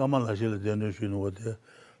근데 까만라실라 되는 주는 어때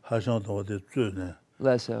하정도 어때 쯔네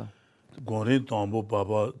Lesso. 고린 tombo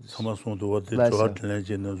baba samasonto wate Lesso.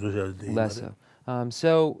 joatlejen zojalde. Lesso.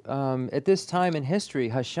 So at this time in history,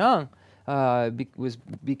 Hashang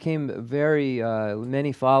became very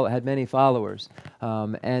had many followers,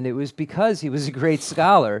 and it was because he was a great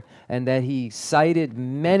scholar and that he cited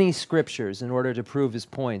many scriptures in order to prove his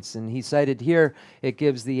points. And he cited here, it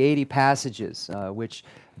gives the 80 passages, which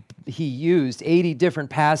he used 80 different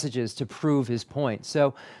passages to prove his point.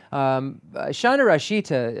 So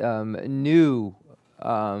Chandrashita knew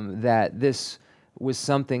that this was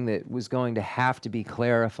something that was going to have to be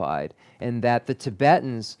clarified, and that the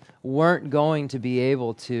Tibetans weren't going to be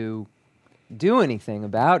able to do anything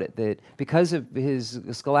about it. That because of his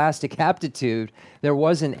scholastic aptitude, there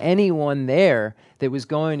wasn't anyone there that was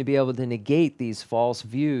going to be able to negate these false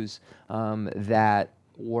views that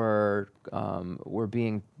were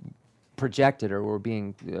being projected or were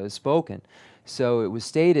being spoken. So it was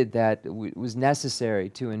stated that it was necessary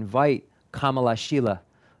to invite Kamalashila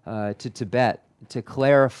to Tibet to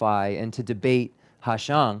clarify and to debate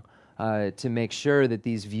Hashang to make sure that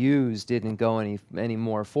these views didn't go any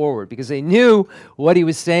more forward, because they knew what he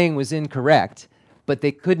was saying was incorrect, but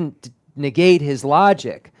they couldn't negate his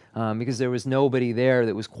logic because there was nobody there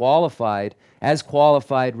that was qualified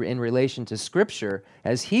in relation to Scripture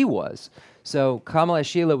as he was. So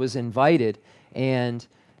Kamalashila was invited, and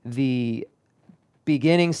the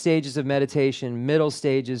beginning stages of meditation, middle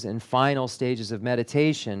stages, and final stages of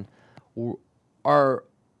meditation are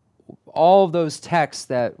all of those texts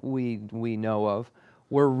that we know of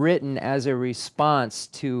were written as a response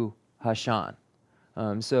to Hashan.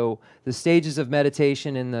 So the stages of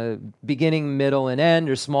meditation in the beginning, middle, and end,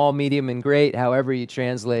 or small, medium, and great, however you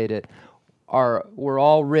translate it, were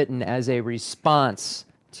all written as a response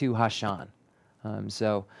to Hashan.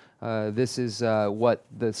 This is what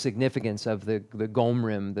the significance of the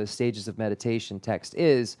Gomrim, the stages of meditation text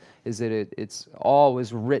is that it's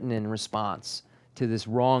always written in response to this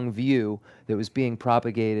wrong view that was being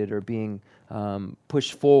propagated or being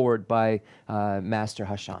pushed forward by Master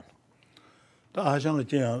Hashan. 다 하상을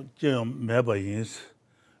제가 매바 인스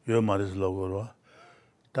요 말스 로고로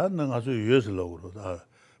단능 아주 유스 로고로 다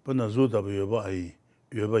번나 조다부 요바 아이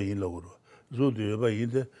요바 인 로고로 조도 요바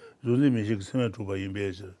인데 조니 미식 세메 주바 인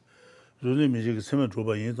베스 조니 미식 세메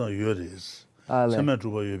주바 인상 요레스 세메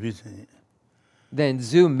주바 요비세 Then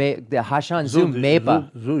the Hashan Zoom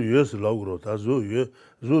Meba. Zo yes logro, ta zo de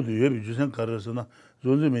jusen karasana,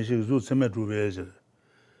 zo de meshi zo seme drubeje.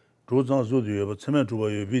 Zo zo de yeba seme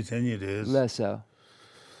druba yebi tseni des. Less so.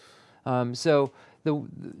 So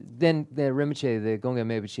then the Rinpoche, the Gonga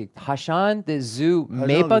Mebichi, Hashan, the Zu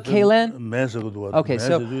Meba Kalen. Okay,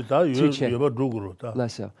 so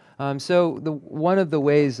less so. So one of the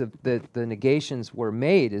ways that the negations were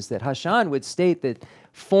made is that Hashan would state that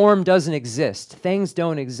form doesn't exist, things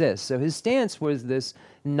don't exist. So his stance was this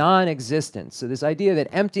non-existence. So this idea that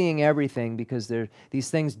emptying everything because these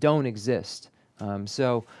things don't exist.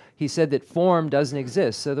 So he said that form doesn't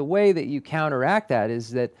exist. So the way that you counteract that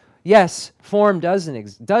is that yes, form does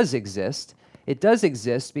exist. It does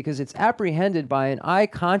exist because it's apprehended by an I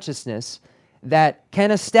consciousness that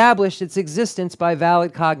can establish its existence by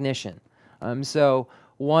valid cognition. So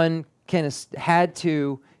one had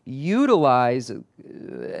to utilize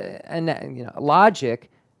logic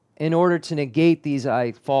in order to negate these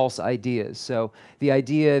false ideas. So the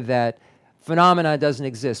idea that Phenomena doesn't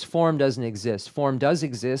exist. Form doesn't exist. Form does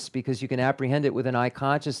exist because you can apprehend it with an eye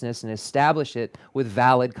consciousness and establish it with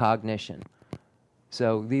valid cognition.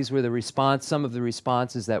 So these were the some of the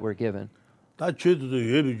responses that were given.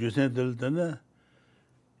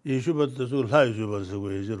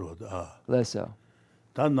 Less so.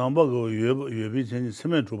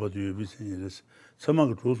 Less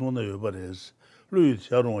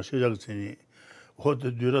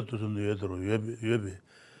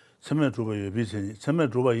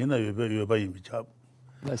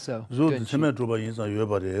so.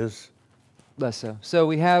 Less so. So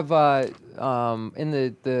we have in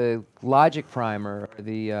the logic primer,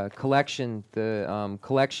 the collection, the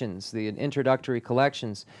collections, the introductory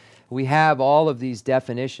collections, we have all of these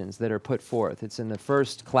definitions that are put forth. It's in the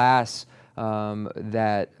first class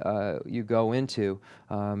that you go into,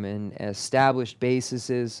 and established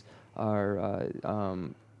bases are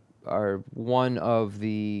one of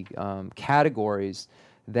the categories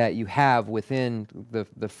that you have within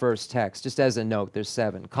the first text. Just as a note, there's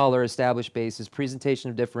 7. Color, established basis, presentation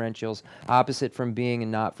of differentials, opposite from being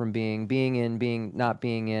and not from being in, being, not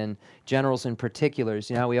being in, generals and particulars.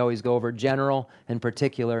 You know how we always go over general and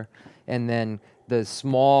particular, and then the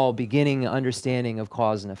small beginning understanding of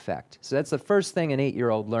cause and effect. So that's the first thing an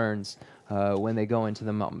 8-year-old learns when they go into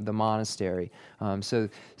the monastery. So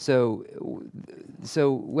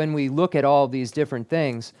when we look at all these different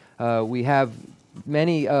things, we have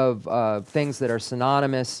many of things that are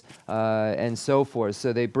synonymous and so forth.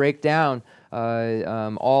 So they break down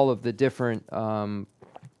all of the different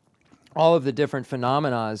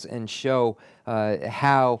phenomena and show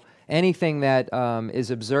how anything that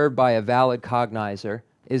is observed by a valid cognizer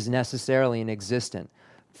is necessarily an existent.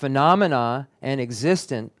 Phenomena and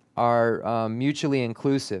existent are mutually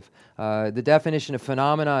inclusive. The definition of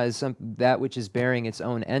phenomena is that which is bearing its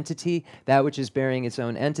own entity. That which is bearing its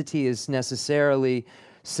own entity is necessarily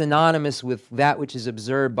synonymous with that which is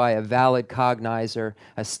observed by a valid cognizer.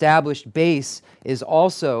 Established base is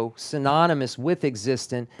also synonymous with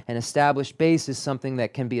existent, and established base is something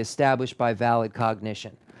that can be established by valid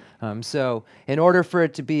cognition. So in order for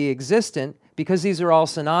it to be existent, because these are all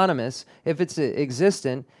synonymous, if it's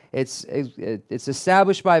existent, it's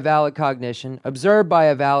established by valid cognition, observed by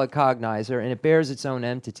a valid cognizer, and it bears its own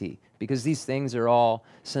entity, because these things are all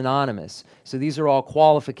synonymous. So these are all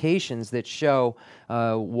qualifications that show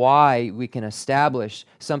why we can establish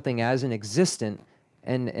something as an existent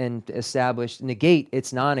and negate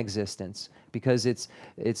its non-existence, because it's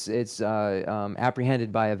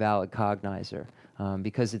apprehended by a valid cognizer.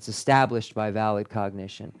 Because it's established by valid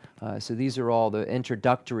cognition. So these are all the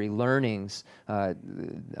introductory learnings that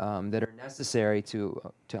are necessary to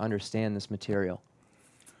understand this material.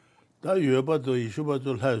 I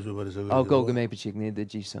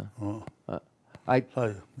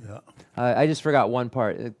just forgot one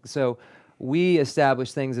part. So we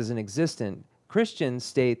establish things as an existent. Christians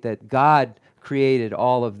state that God created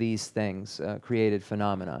all of these things, created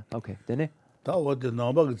phenomena. Okay, didn't it? 다 어디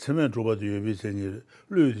나바가 체면 줘봐도 예비세니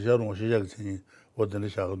류디 자동 시작세니 어디는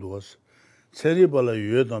시작도스 세리발라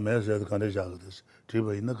유에도 매서도 간에 시작도스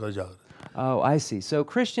뒤에 있는 거 시작. Oh, I see. So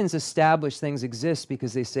Christians establish things exist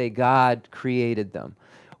because they say God created them.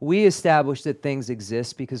 We establish that things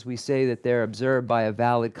exist because we say that they're observed by a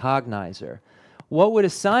valid cognizer. What would a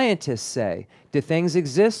scientist say? Do things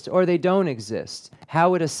exist or they don't exist?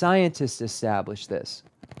 How would a scientist establish this?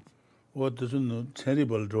 So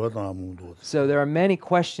there are many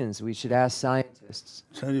questions we should ask scientists.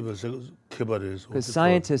 Because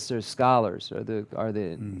scientists are scholars, are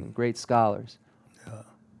the great scholars.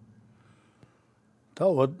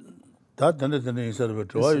 The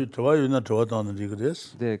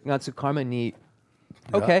Karma Neat.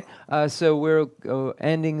 Okay, so we're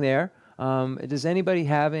ending there. Does anybody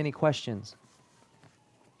have any questions?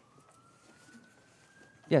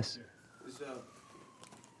 Yes.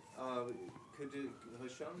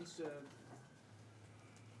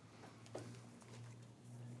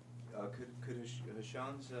 Could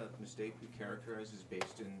Hashan's mistake be characterized as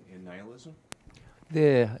based in nihilism?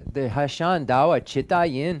 The Hashan Dawa Chitta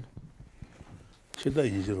Yin.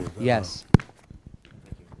 Yes.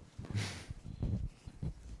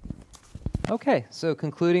 Okay, so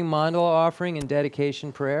concluding mandala offering and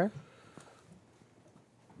dedication prayer.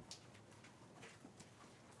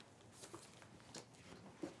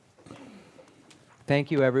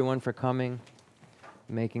 Thank you, everyone, for coming,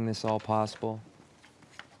 making this all possible.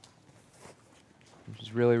 I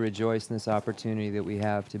just really rejoice in this opportunity that we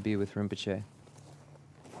have to be with Rinpoche.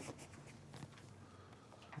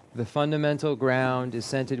 The fundamental ground is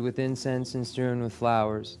scented with incense and strewn with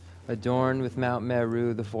flowers, adorned with Mount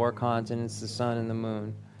Meru, the 4 continents, the sun and the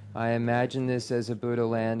moon. I imagine this as a Buddha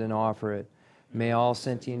land and offer it. May all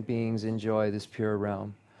sentient beings enjoy this pure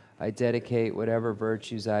realm. I dedicate whatever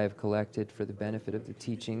virtues I have collected for the benefit of the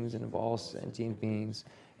teachings and of all sentient beings,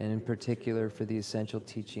 and in particular for the essential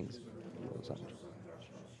teachings.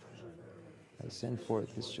 I send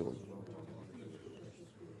forth this jewel.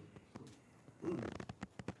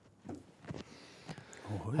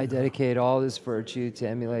 I dedicate all this virtue to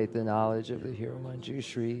emulate the knowledge of the hero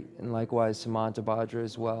Manjushri, and likewise Samantabhadra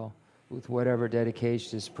as well, with whatever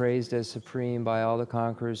dedication is praised as supreme by all the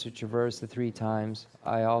conquerors who traverse the 3 times.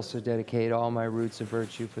 I also dedicate all my roots of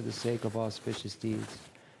virtue for the sake of auspicious deeds.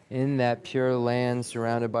 In that pure land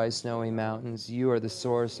surrounded by snowy mountains, you are the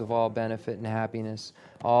source of all benefit and happiness.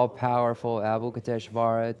 All-powerful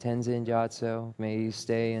Avalokiteshvara, Tenzin Gyatso, may you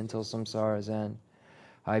stay until samsara's end.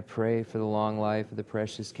 I pray for the long life of the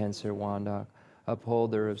precious Khensur Wandak,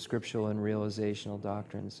 upholder of scriptural and realizational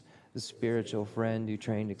doctrines, the spiritual friend who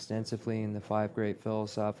trained extensively in the 5 great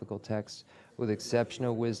philosophical texts with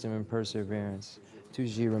exceptional wisdom and perseverance.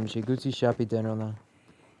 Tuji Ramji Gutsi Shapi Denrona.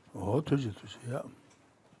 Oh, tuji, yeah.